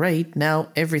reasonable rate, now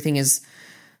everything is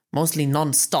mostly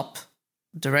non-stop,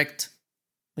 direct,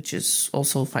 which is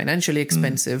also financially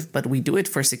expensive, but we do it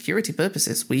for security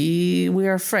purposes. We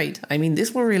are afraid.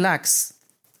 This will relax,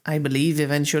 I believe,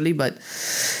 eventually, but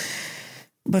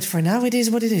for now it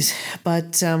is what it is.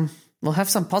 But we'll have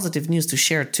some positive news to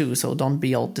share too, so don't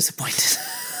be all disappointed.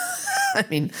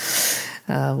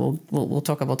 We'll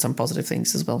talk about some positive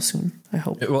things as well soon, I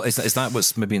hope. Well, is that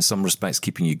what's maybe in some respects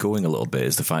keeping you going a little bit,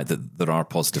 is the fact that there are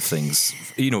positive things,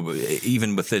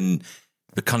 even within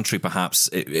the country? Perhaps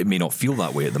it may not feel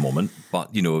that way at the moment,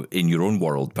 but in your own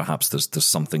world, perhaps there's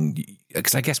something.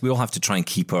 Because I guess we all have to try and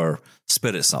keep our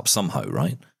spirits up somehow,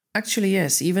 right? Actually,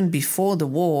 yes. Even before the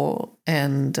war,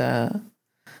 and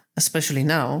especially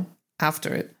now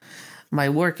after it, my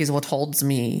work is what holds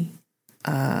me,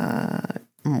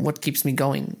 what keeps me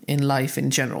going in life in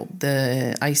general.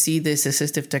 I see this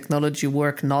assistive technology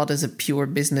work not as a pure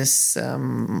business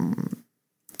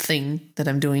thing thing that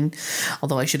I'm doing,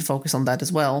 although I should focus on that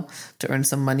as well to earn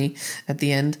some money at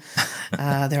the end.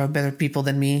 There are better people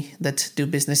than me that do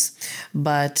business,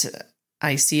 but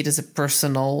I see it as a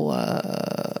personal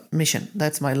mission.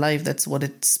 That's my life. That's what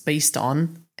it's based on.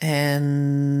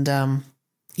 And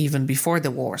even before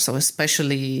the war, so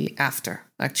especially after,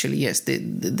 actually, yes,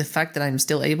 the fact that I'm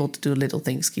still able to do little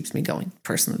things keeps me going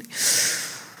personally.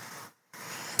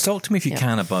 Talk to me if you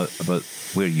can about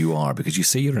where you are, because you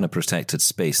say you're in a protected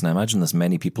space, and I imagine there's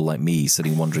many people like me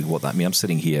sitting wondering what that means. I'm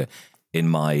sitting here in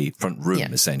my front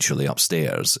room, essentially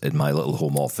upstairs in my little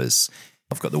home office.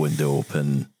 I've got the window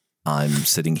open. I'm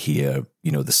sitting here,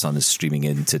 the sun is streaming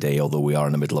in today, although we are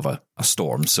in the middle of a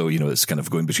storm. So, it's kind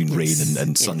of going between rain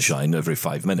and sunshine every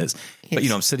 5 minutes. But,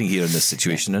 I'm sitting here in this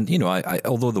situation and, I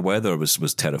although the weather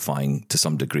was terrifying to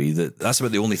some degree, that's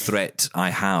about the only threat I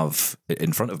have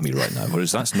in front of me right now,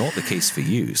 whereas that's not the case for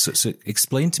you. So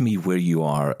explain to me where you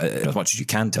are, as much as you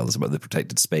can tell us about the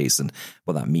protected space and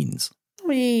what that means.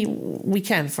 We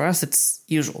can. For us, it's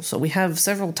usual. So we have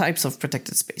several types of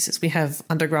protected spaces. We have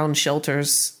underground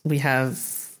shelters. We have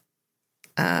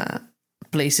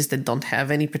places that don't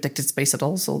have any protected space at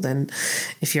all. So then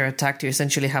if you're attacked, you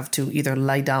essentially have to either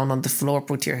lie down on the floor,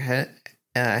 put your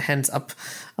hands up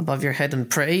above your head and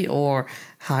pray, or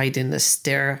hide in the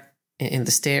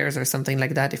stairs or something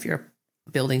like that if your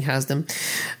building has them.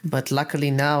 But luckily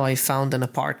now I found an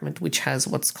apartment which has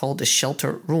what's called a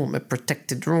shelter room, a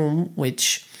protected room,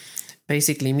 which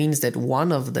basically means that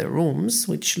one of the rooms,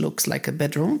 which looks like a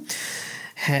bedroom,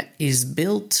 is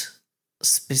built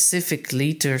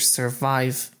specifically to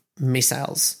survive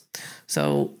missiles.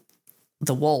 So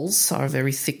the walls are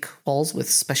very thick walls with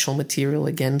special material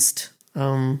against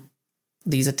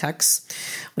these attacks.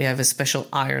 We have a special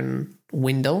iron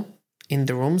window in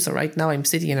the room. So right now I'm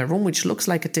sitting in a room which looks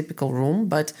like a typical room,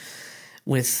 but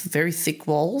with very thick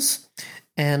walls,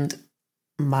 and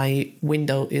my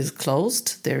window is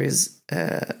closed. There is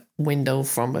a window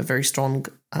from a very strong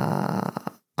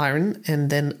iron, and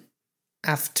then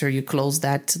after you close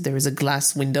that, there is a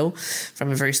glass window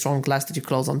from a very strong glass that you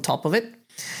close on top of it.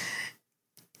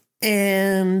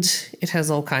 And it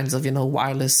has all kinds of,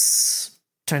 wireless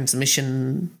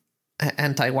transmission,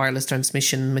 anti-wireless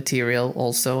transmission material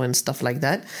also, and stuff like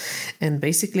that. And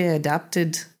basically I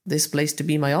adapted this place to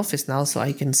be my office now, so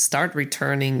I can start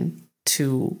returning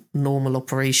to normal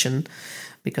operation,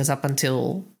 because up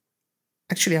until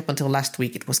last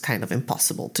week it was kind of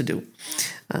impossible to do,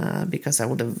 because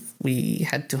we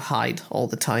had to hide all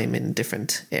the time in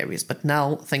different areas. But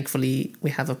now thankfully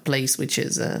we have a place which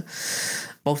is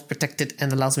both protected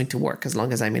and allows me to work as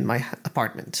long as I'm in my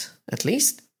apartment, at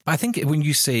least. I think when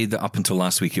you say that up until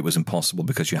last week it was impossible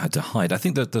because you had to hide, I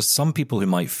think that there's some people who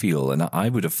might feel, and I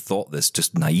would have thought this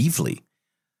just naively,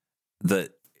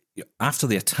 that after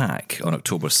the attack on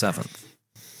October 7th,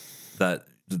 that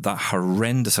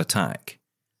horrendous attack,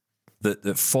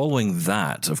 that following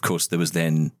that, of course, there was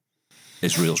then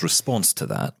Israel's response to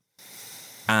that,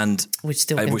 and which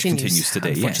continues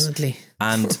today, unfortunately. Yes.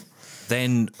 And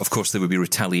then, of course, there would be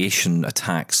retaliation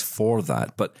attacks for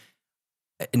that, but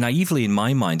naively, in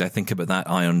my mind, I think about that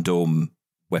Iron Dome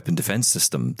weapon defense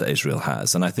system that Israel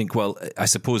has, and I think, well, I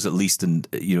suppose at least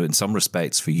in some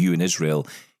respects for you in Israel,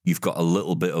 you've got a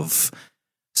little bit of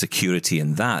security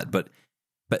in that, but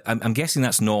I'm guessing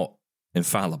that's not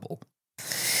infallible.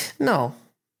 No,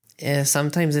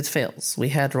 sometimes it fails. We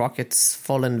had rockets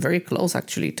fallen very close,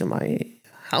 actually, to my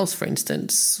house, for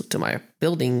instance, to my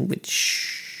building,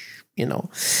 which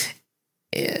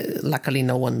luckily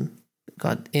no one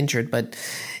got injured, but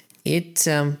it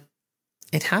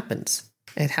happens.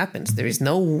 It happens. There is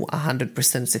no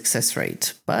 100% success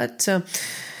rate. But,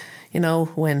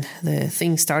 when the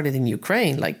thing started in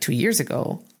Ukraine, like 2 years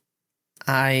ago,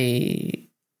 I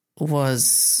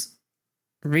was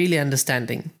really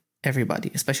understanding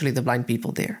everybody, especially the blind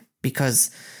people there,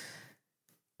 because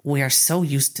we are so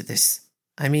used to this.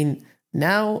 I mean,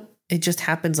 now it just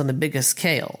happens on a bigger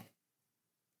scale.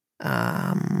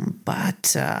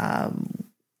 But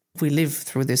we live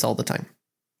through this all the time.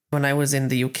 When I was in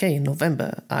the UK in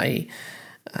November,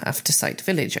 after Sight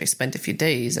Village, I spent a few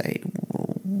days. I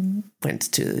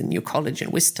went to a new college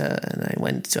in Worcester, and I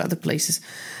went to other places.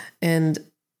 And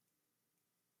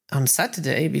on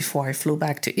Saturday, before I flew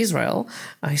back to Israel,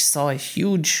 I saw a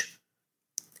huge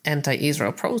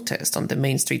anti-Israel protest on the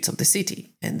main streets of the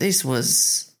city. And this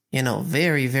was,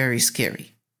 very, very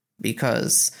scary,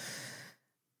 because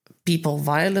people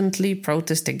violently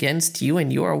protest against you,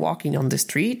 and you are walking on the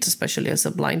street, especially as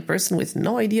a blind person, with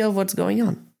no idea of what's going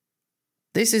on.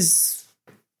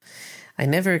 I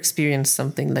never experienced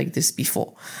something like this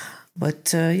before, but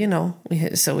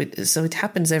so it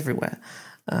happens everywhere.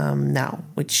 now,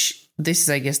 which this is,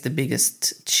 I guess, the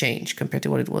biggest change compared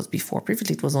to what it was before.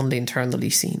 Previously, it was only internally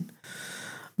seen.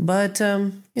 But,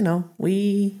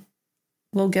 we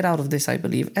will get out of this, I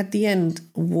believe. At the end,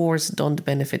 wars don't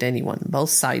benefit anyone. Both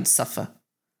sides suffer.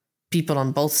 People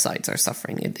on both sides are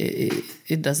suffering.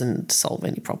 It doesn't solve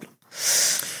any problem.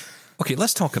 Okay,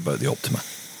 let's talk about the Optima.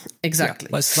 Exactly.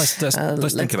 Yeah,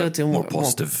 let's think about more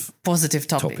positive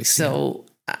topics. So,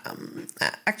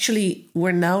 actually,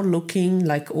 we're now looking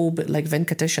like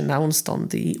Venkatesh announced on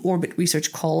the Orbit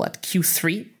Research Call at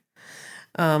Q3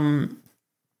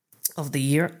 of the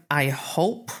year. I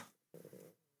hope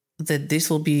that this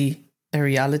will be a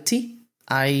reality.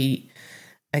 I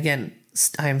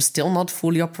am still not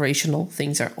fully operational.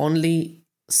 Things are only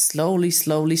slowly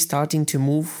starting to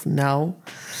move now.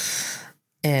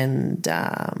 And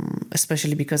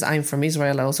especially because I'm from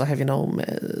Israel, I also have,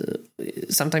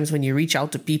 sometimes when you reach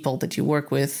out to people that you work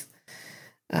with,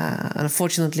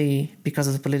 unfortunately, because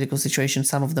of the political situation,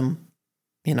 some of them,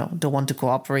 don't want to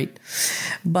cooperate.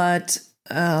 But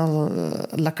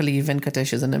luckily,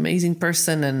 Venkatesh is an amazing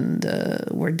person, and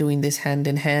we're doing this hand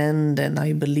in hand, and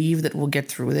I believe that we'll get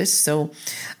through this. So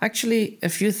actually, a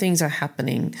few things are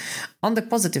happening. On the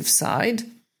positive side,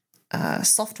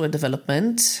 software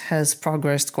development has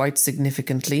progressed quite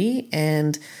significantly,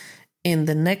 and in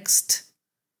the next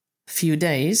few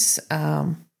days,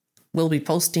 we'll be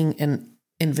posting an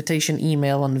invitation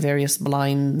email on various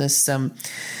blindness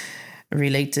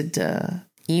related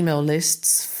email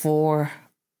lists for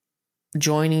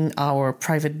joining our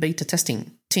private beta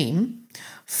testing team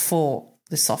for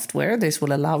the software. This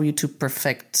will allow you to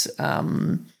perfect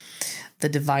the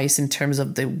device in terms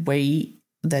of the way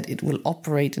that it will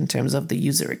operate, in terms of the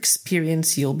user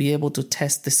experience. You'll be able to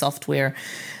test the software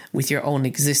with your own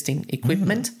existing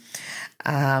equipment.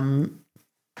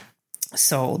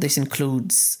 So this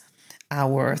includes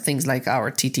our things like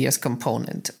our TTS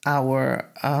component, our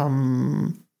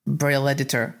Braille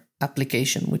editor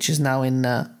application, which is now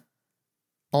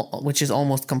which is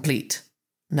almost complete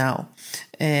now,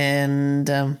 and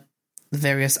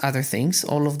various other things.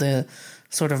 All of the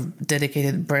sort of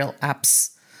dedicated Braille apps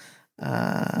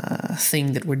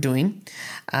thing that we're doing.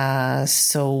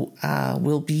 So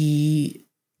we'll be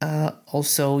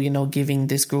also, giving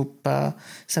this group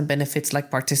some benefits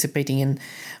like participating in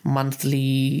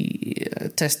monthly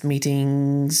test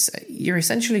meetings. You're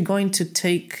essentially going to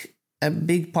take a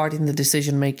big part in the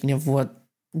decision making of what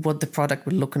the product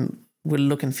will look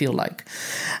and feel like,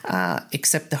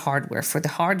 except the hardware. For the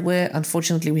hardware,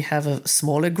 unfortunately, we have a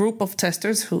smaller group of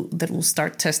testers that will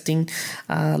start testing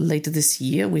later this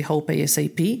year. We hope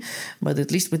ASAP, but at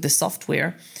least with the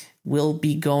software, we'll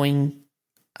be going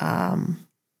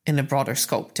in a broader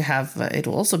scope to have. It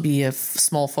will also be a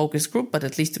small focus group, but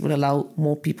at least it will allow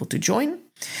more people to join.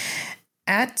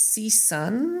 At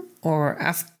CSUN, or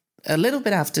a little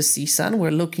bit after CSUN,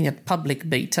 we're looking at public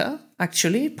beta.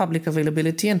 Actually, public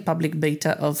availability and public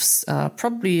beta of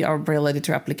probably our Braille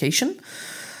editor application,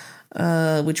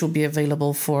 which will be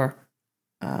available for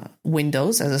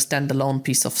Windows as a standalone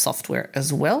piece of software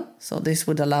as well. So this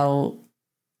would allow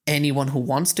anyone who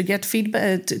wants to get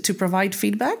feedback to provide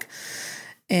feedback.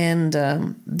 And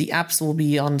the apps will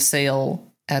be on sale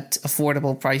at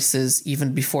affordable prices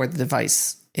even before the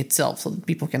device itself, so that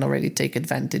people can already take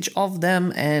advantage of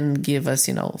them and give us,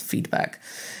 feedback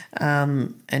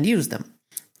and use them.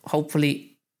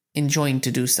 Hopefully enjoying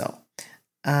to do so.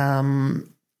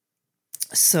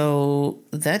 So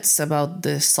that's about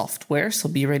the software, so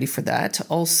be ready for that.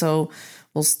 Also,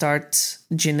 we'll start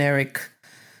generic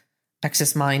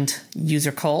AccessMind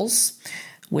user calls,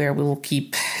 where we will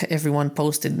keep everyone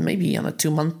posted, maybe on a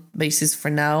 2-month basis for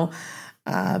now,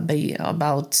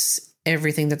 about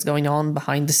everything that's going on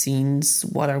behind the scenes.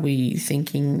 What are we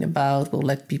thinking about? We'll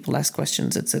let people ask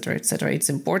questions, etc., etc. It's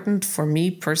important for me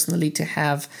personally to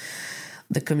have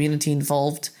the community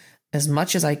involved as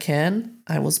much as I can.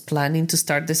 I was planning to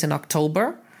start this in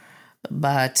October,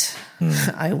 but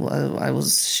I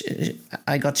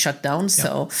got shut down. Yeah.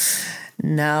 So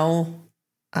now,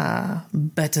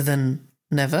 better than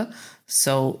never.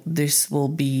 So this will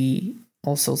be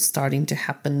also starting to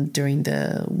happen during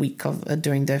the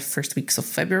first weeks of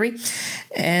February.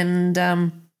 And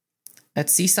at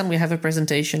CSUN, we have a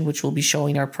presentation which will be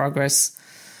showing our progress.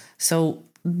 So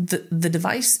the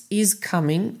device is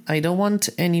coming. I don't want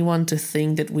anyone to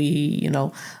think that we,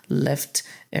 left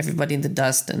everybody in the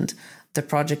dust and the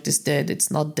project is dead. It's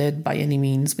not dead by any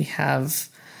means. We have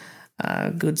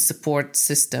a good support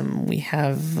system. We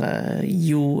have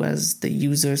you as the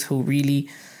users who really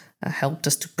helped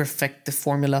us to perfect the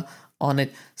formula on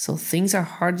it. So things are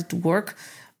hard to work,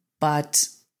 but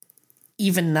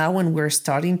even now when we're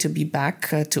starting to be back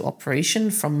to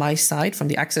operation from my side, from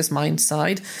the Access Mind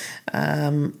side,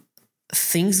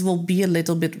 things will be a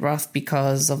little bit rough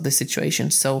because of the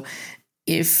situation. So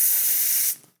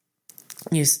if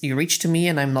you reach to me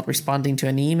and I'm not responding to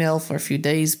an email for a few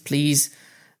days, please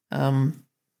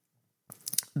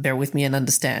bear with me and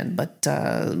understand. But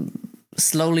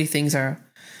slowly things are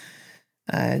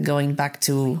going back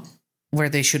to where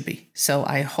they should be. So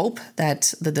I hope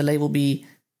that the delay will be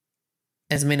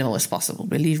as minimal as possible.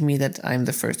 Believe me that I'm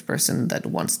the first person that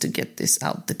wants to get this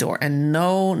out the door. And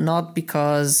no, not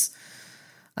because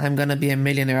I'm going to be a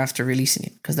millionaire after releasing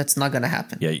it, because that's not going to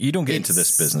happen. Yeah, you don't get into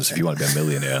this business if you want to be a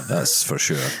millionaire. That's for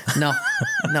sure. No.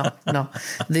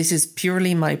 This is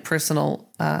purely my personal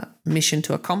mission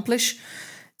to accomplish.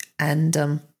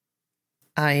 And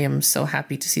I am so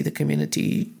happy to see the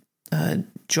community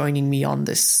joining me on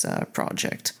this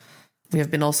project. We have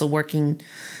been also working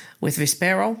with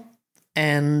Vispero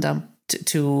and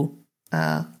to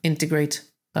integrate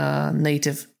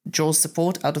native JAWS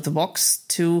support out of the box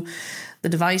to the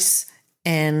device,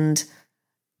 and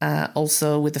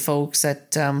also with the folks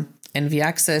at NV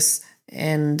Access,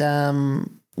 and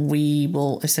we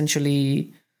will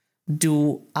essentially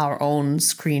do our own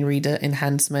screen reader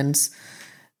enhancements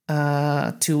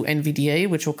to NVDA,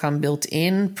 which will come built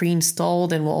in,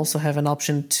 pre-installed, and we'll also have an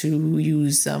option to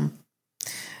use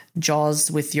JAWS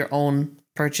with your own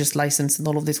purchase license, and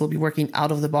all of this will be working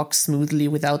out of the box smoothly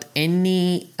without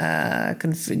any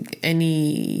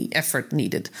any effort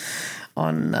needed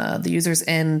on the user's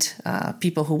end.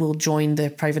 People who will join the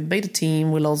private beta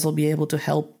team will also be able to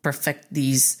help perfect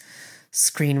these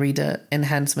screen reader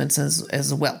enhancements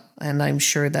as well. And I'm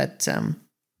sure that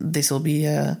this will be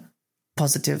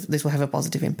this will have a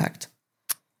positive impact.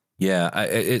 Yeah,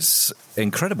 it's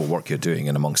incredible work you're doing,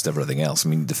 and amongst everything else, I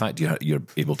mean, the fact you're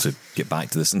able to get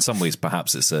back to this, in some ways,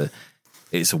 perhaps it's a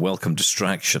welcome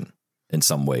distraction in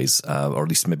some ways, or at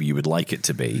least maybe you would like it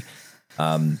to be.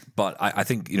 But I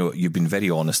think, you've been very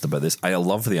honest about this. I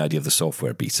love the idea of the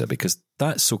software beta, because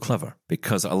that's so clever,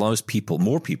 because it allows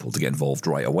more people to get involved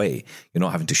right away. You're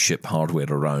not having to ship hardware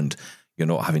around. You're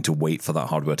not having to wait for that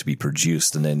hardware to be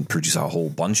produced and then produce a whole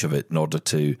bunch of it in order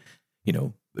to,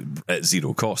 at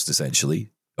zero cost, essentially,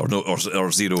 or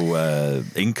zero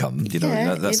income.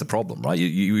 That's the problem, right?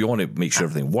 You want to make sure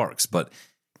everything works, but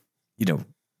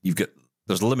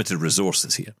there's limited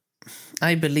resources here.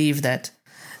 I believe that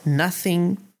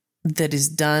nothing that is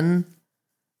done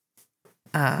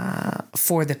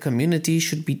for the community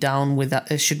should be done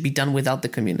without the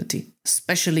community,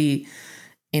 especially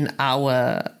in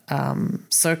our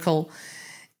circle.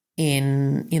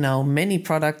 Many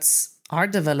products are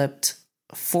developed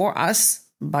for us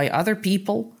by other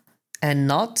people and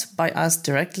not by us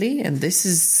directly. And this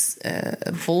is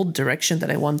a bold direction that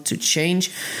I want to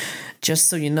change. Just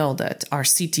so you know that our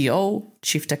CTO,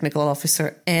 Chief Technical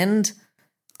Officer, and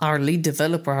our lead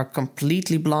developer are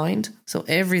completely blind. So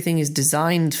everything is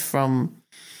designed from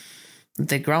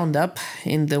the ground up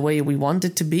in the way we want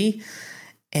it to be.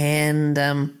 And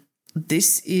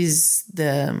this is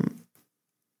the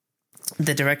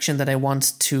direction that I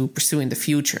want to pursue in the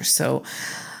future. So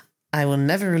I will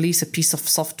never release a piece of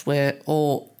software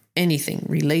or anything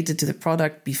related to the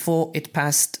product before it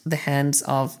passed the hands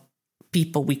of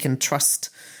people we can trust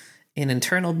in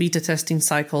internal beta testing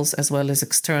cycles as well as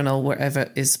external,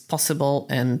 wherever is possible.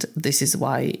 And this is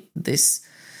why this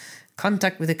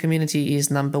contact with the community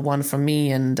is number one for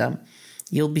me. And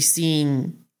you'll be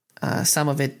seeing some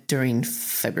of it during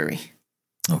February.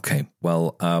 Okay,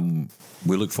 well,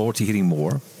 we look forward to hearing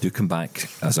more. Do come back,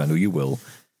 as I know you will.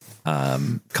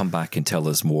 Come back and tell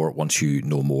us more once you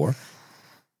know more.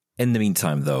 In the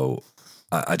meantime, though,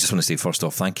 I just want to say, first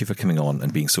off, thank you for coming on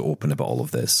and being so open about all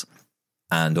of this.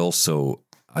 And also,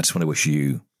 I just want to wish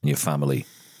you and your family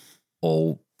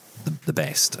all the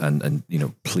best. And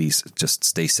please just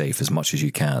stay safe as much as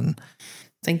you can.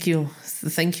 Thank you.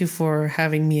 Thank you for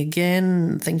having me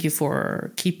again. Thank you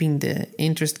for keeping the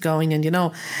interest going.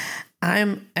 And,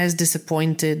 I'm as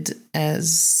disappointed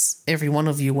as every one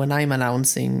of you when I'm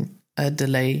announcing a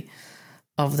delay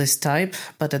of this type.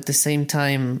 But at the same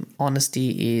time,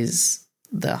 honesty is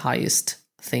the highest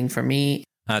thing for me.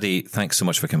 Adi, thanks so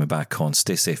much for coming back on.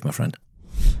 Stay safe, my friend.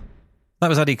 That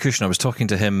was Adi Kushner. I was talking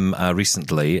to him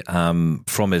recently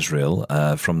from Israel,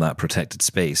 from that protected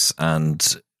space.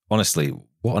 And honestly,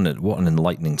 what an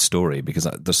enlightening story, because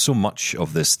there's so much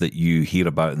of this that you hear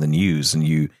about in the news and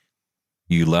you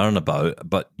learn about,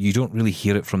 but you don't really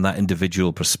hear it from that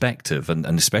individual perspective, and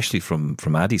especially from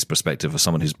Adi's perspective as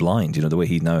someone who's blind, the way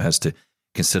he now has to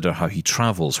consider how he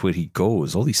travels, where he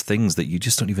goes, all these things that you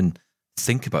just don't even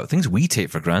think about, things we take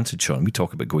for granted, Sean. We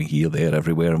talk about going here, there,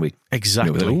 everywhere, and we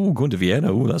Exactly. going to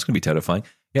Vienna. Oh, that's going to be terrifying.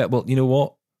 Yeah, well, you know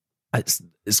what? It's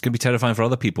going to be terrifying for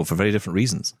other people for very different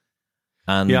reasons,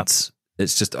 and it's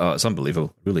just it's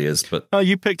unbelievable. It really is. But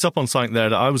you picked up on something there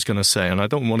that I was going to say, and I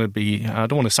don't want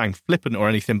to sound flippant or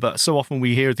anything, but so often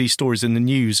we hear these stories in the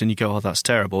news, and you go, "Oh, that's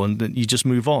terrible," and then you just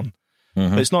move on.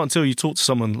 But it's not until you talk to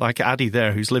someone like Addy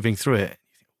there who's living through it.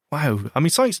 Wow. I mean,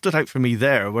 something stood out for me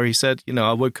there where he said,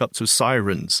 I woke up to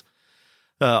sirens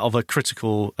of a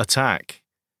critical attack.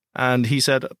 And he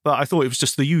said, but I thought it was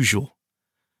just the usual.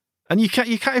 And you can't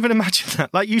even imagine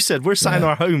that. Like you said, we're sat in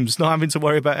our homes not having to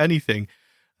worry about anything.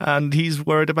 And he's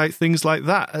worried about things like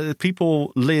that.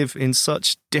 People live in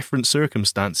such different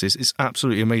circumstances. It's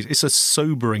absolutely amazing. It's a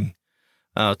sobering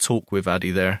talk with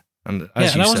Addy there. And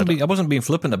as you said, I wasn't being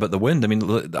flippant about the wind. I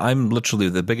mean, I'm literally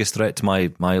the biggest threat to my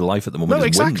life at the moment. No, is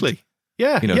exactly.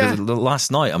 Wind. Yeah,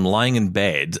 Last night I'm lying in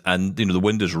bed and the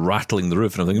wind is rattling the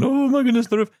roof, and I'm thinking, oh my goodness,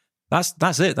 the roof.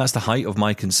 That's it. That's the height of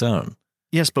my concern.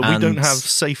 Yes, but we don't have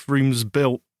safe rooms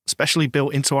specially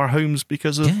built into our homes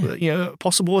because of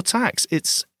possible attacks.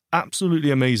 It's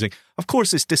absolutely amazing. Of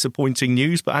course, it's disappointing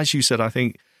news, but as you said, I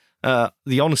think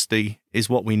the honesty is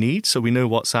what we need, so we know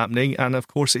what's happening. And of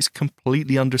course, it's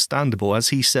completely understandable. As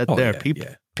he said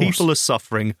people are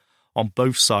suffering on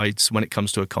both sides when it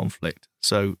comes to a conflict.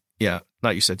 So,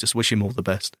 like you said, just wish him all the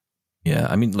best. Yeah,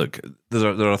 I mean, look,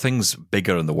 there are things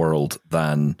bigger in the world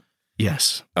than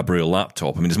a Braille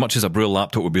laptop. I mean, as much as a Braille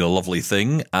laptop would be a lovely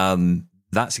thing,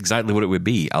 that's exactly what it would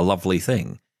be, a lovely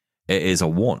thing. It is a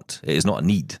want. It is not a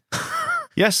need.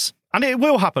 Yes. And it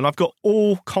will happen. I've got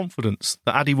all confidence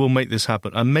that Addy will make this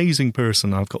happen. Amazing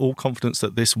person. I've got all confidence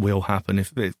that this will happen.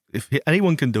 If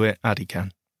anyone can do it, Addy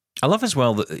can. I love as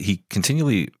well that he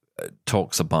continually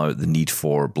talks about the need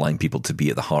for blind people to be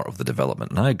at the heart of the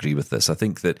development. And I agree with this. I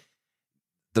think that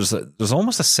there's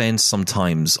almost a sense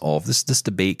sometimes of this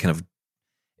debate kind of,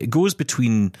 it goes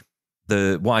between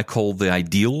what I call the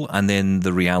ideal and then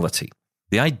the reality.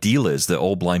 The ideal is that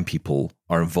all blind people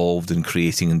are involved in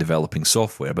creating and developing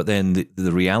software, but then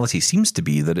the reality seems to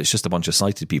be that it's just a bunch of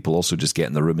sighted people also just get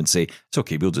in the room and say, it's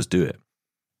okay, we'll just do it.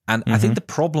 And I think the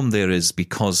problem there is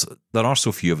because there are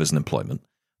so few of us in employment,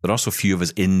 there are so few of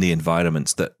us in the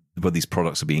environments where these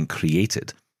products are being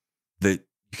created, that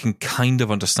you can kind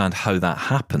of understand how that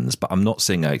happens, but I'm not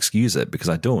saying I excuse it because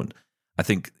I don't. I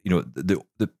think,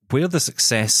 where the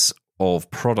success of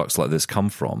products like this come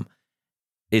from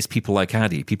is people like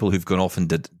Addy, people who've gone off and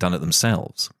done it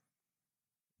themselves.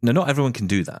 Now, not everyone can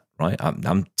do that, right?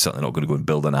 I'm certainly not going to go and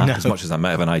build an app. As much as I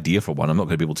might have an idea for one, I'm not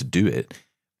going to be able to do it.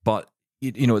 But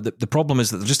the problem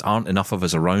is that there just aren't enough of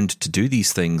us around to do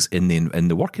these things in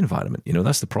the work environment.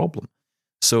 That's the problem.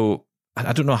 So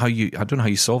I don't know how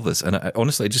you solve this. And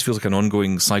honestly, it just feels like an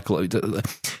ongoing cycle.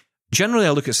 Generally,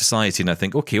 I look at society and I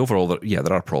think, okay, overall,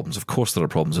 there are problems. Of course, there are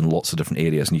problems in lots of different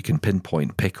areas, and you can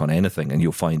pick on anything, and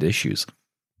you'll find issues.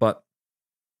 But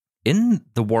in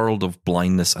the world of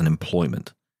blindness and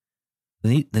employment,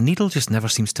 the needle just never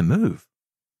seems to move.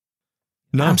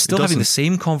 No, I'm still having the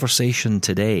same conversation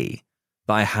today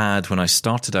that I had when I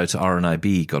started out at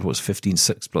RNIB. God, what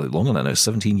was probably longer than that now,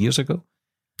 17 years ago?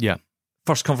 Yeah.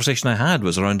 First conversation I had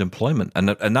was around employment. And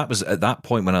that was at that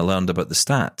point when I learned about the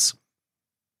stats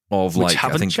of which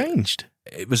haven't changed.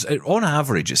 It was, on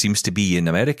average, it seems to be in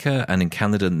America and in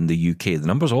Canada and the UK, the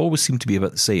numbers always seem to be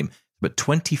about the same. But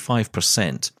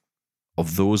 25%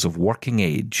 of those of working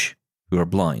age who are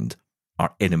blind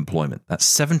are in employment. That's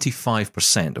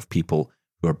 75% of people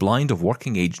who are blind of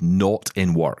working age not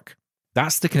in work.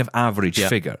 That's the kind of average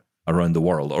figure around the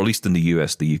world, or at least in the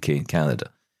US, the UK, and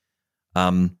Canada.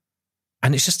 And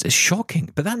it's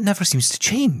shocking, but that never seems to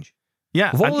change.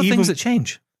 Yeah, of all the things that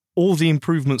change. All the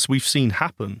improvements we've seen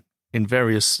happen in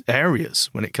various areas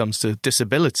when it comes to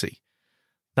disability,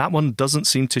 that one doesn't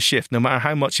seem to shift. No matter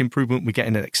how much improvement we get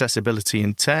in accessibility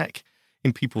in tech,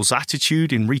 in people's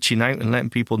attitude, in reaching out and letting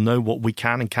people know what we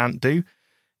can and can't do,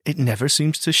 it never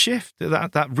seems to shift.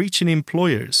 That reaching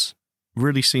employers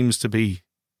really seems to be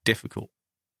difficult.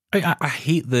 I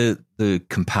hate the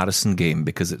comparison game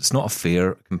because it's not a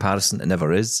fair comparison. It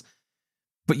never is.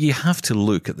 But you have to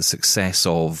look at the success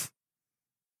of,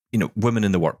 women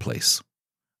in the workplace,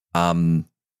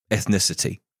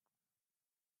 ethnicity,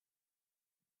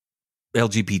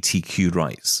 LGBTQ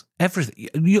rights,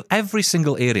 everything. Every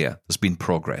single area there's been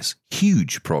progress,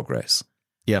 huge progress.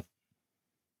 Yep.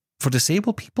 For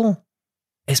disabled people,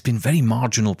 it's been very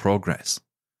marginal progress.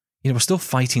 We're still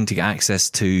fighting to get access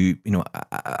to,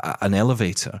 an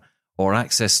elevator or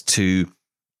access to,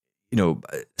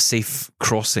 safe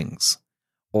crossings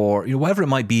or whatever it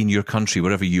might be in your country,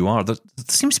 wherever you are, there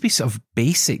seems to be sort of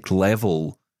basic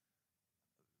level.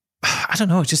 I don't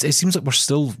know. It seems like we're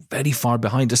still very far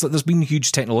behind. It's like there's been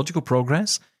huge technological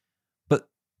progress, but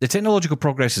the technological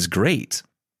progress is great,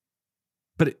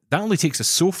 but that only takes us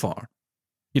so far.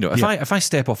 If I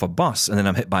step off a bus and then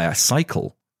I'm hit by a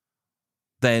cycle,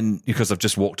 then because I've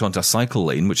just walked onto a cycle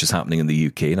lane, which is happening in the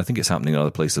UK, and I think it's happening in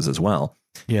other places as well.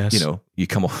 Yes. You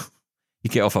come off, you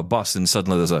get off a bus, and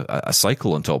suddenly there's a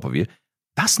cycle on top of you.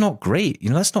 That's not great.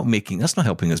 That's not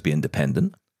helping us be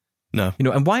independent. No.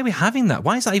 And why are we having that?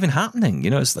 Why is that even happening?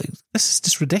 It's like, this is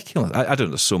just ridiculous. I don't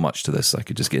know. There's so much to this I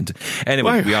could just get into.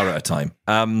 Anyway, we are out of time.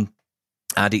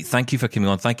 Addy, thank you for coming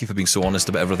on. Thank you for being so honest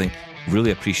about everything.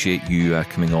 Really appreciate you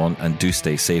coming on, and do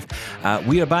stay safe.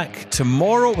 We are back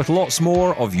tomorrow with lots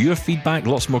more of your feedback,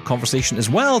 lots more conversation as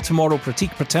well. Tomorrow,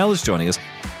 Pratik Patel is joining us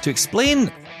to explain,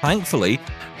 thankfully,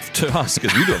 to us,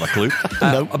 because we don't have a clue,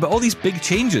 about all these big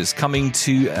changes coming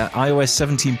to iOS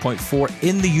 17.4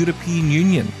 in the European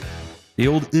Union. The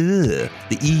old the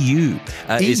EU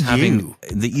is having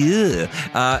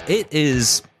it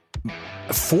is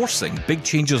forcing big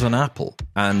changes on Apple,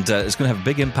 and it's going to have a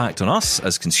big impact on us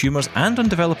as consumers and on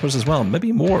developers as well,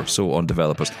 maybe more so on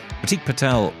developers. Pratik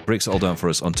Patel breaks it all down for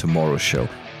us on tomorrow's show,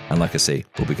 and like I say,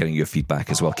 we'll be getting your feedback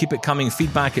as well. Keep it coming.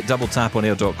 Feedback at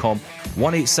doubletaponair.com,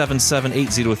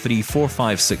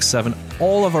 1-877-803-4567.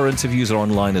 All of our interviews are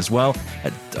online as well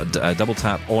at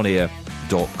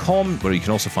doubletaponair.com, where you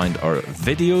can also find our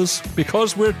videos,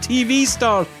 because we're TV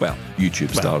stars. Well,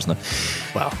 YouTube stars now.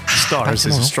 Well, stars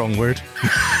is a strong word.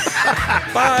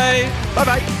 Bye.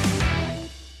 Bye-bye.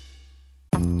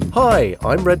 Hi,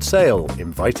 I'm Red Sail,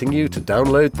 inviting you to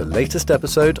download the latest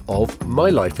episode of My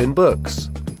Life in Books,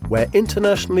 where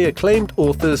internationally acclaimed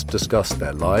authors discuss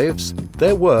their lives,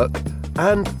 their work,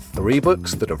 and 3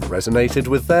 books that have resonated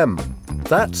with them.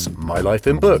 That's My Life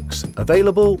in Books,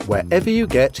 available wherever you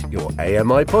get your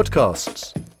AMI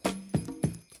podcasts.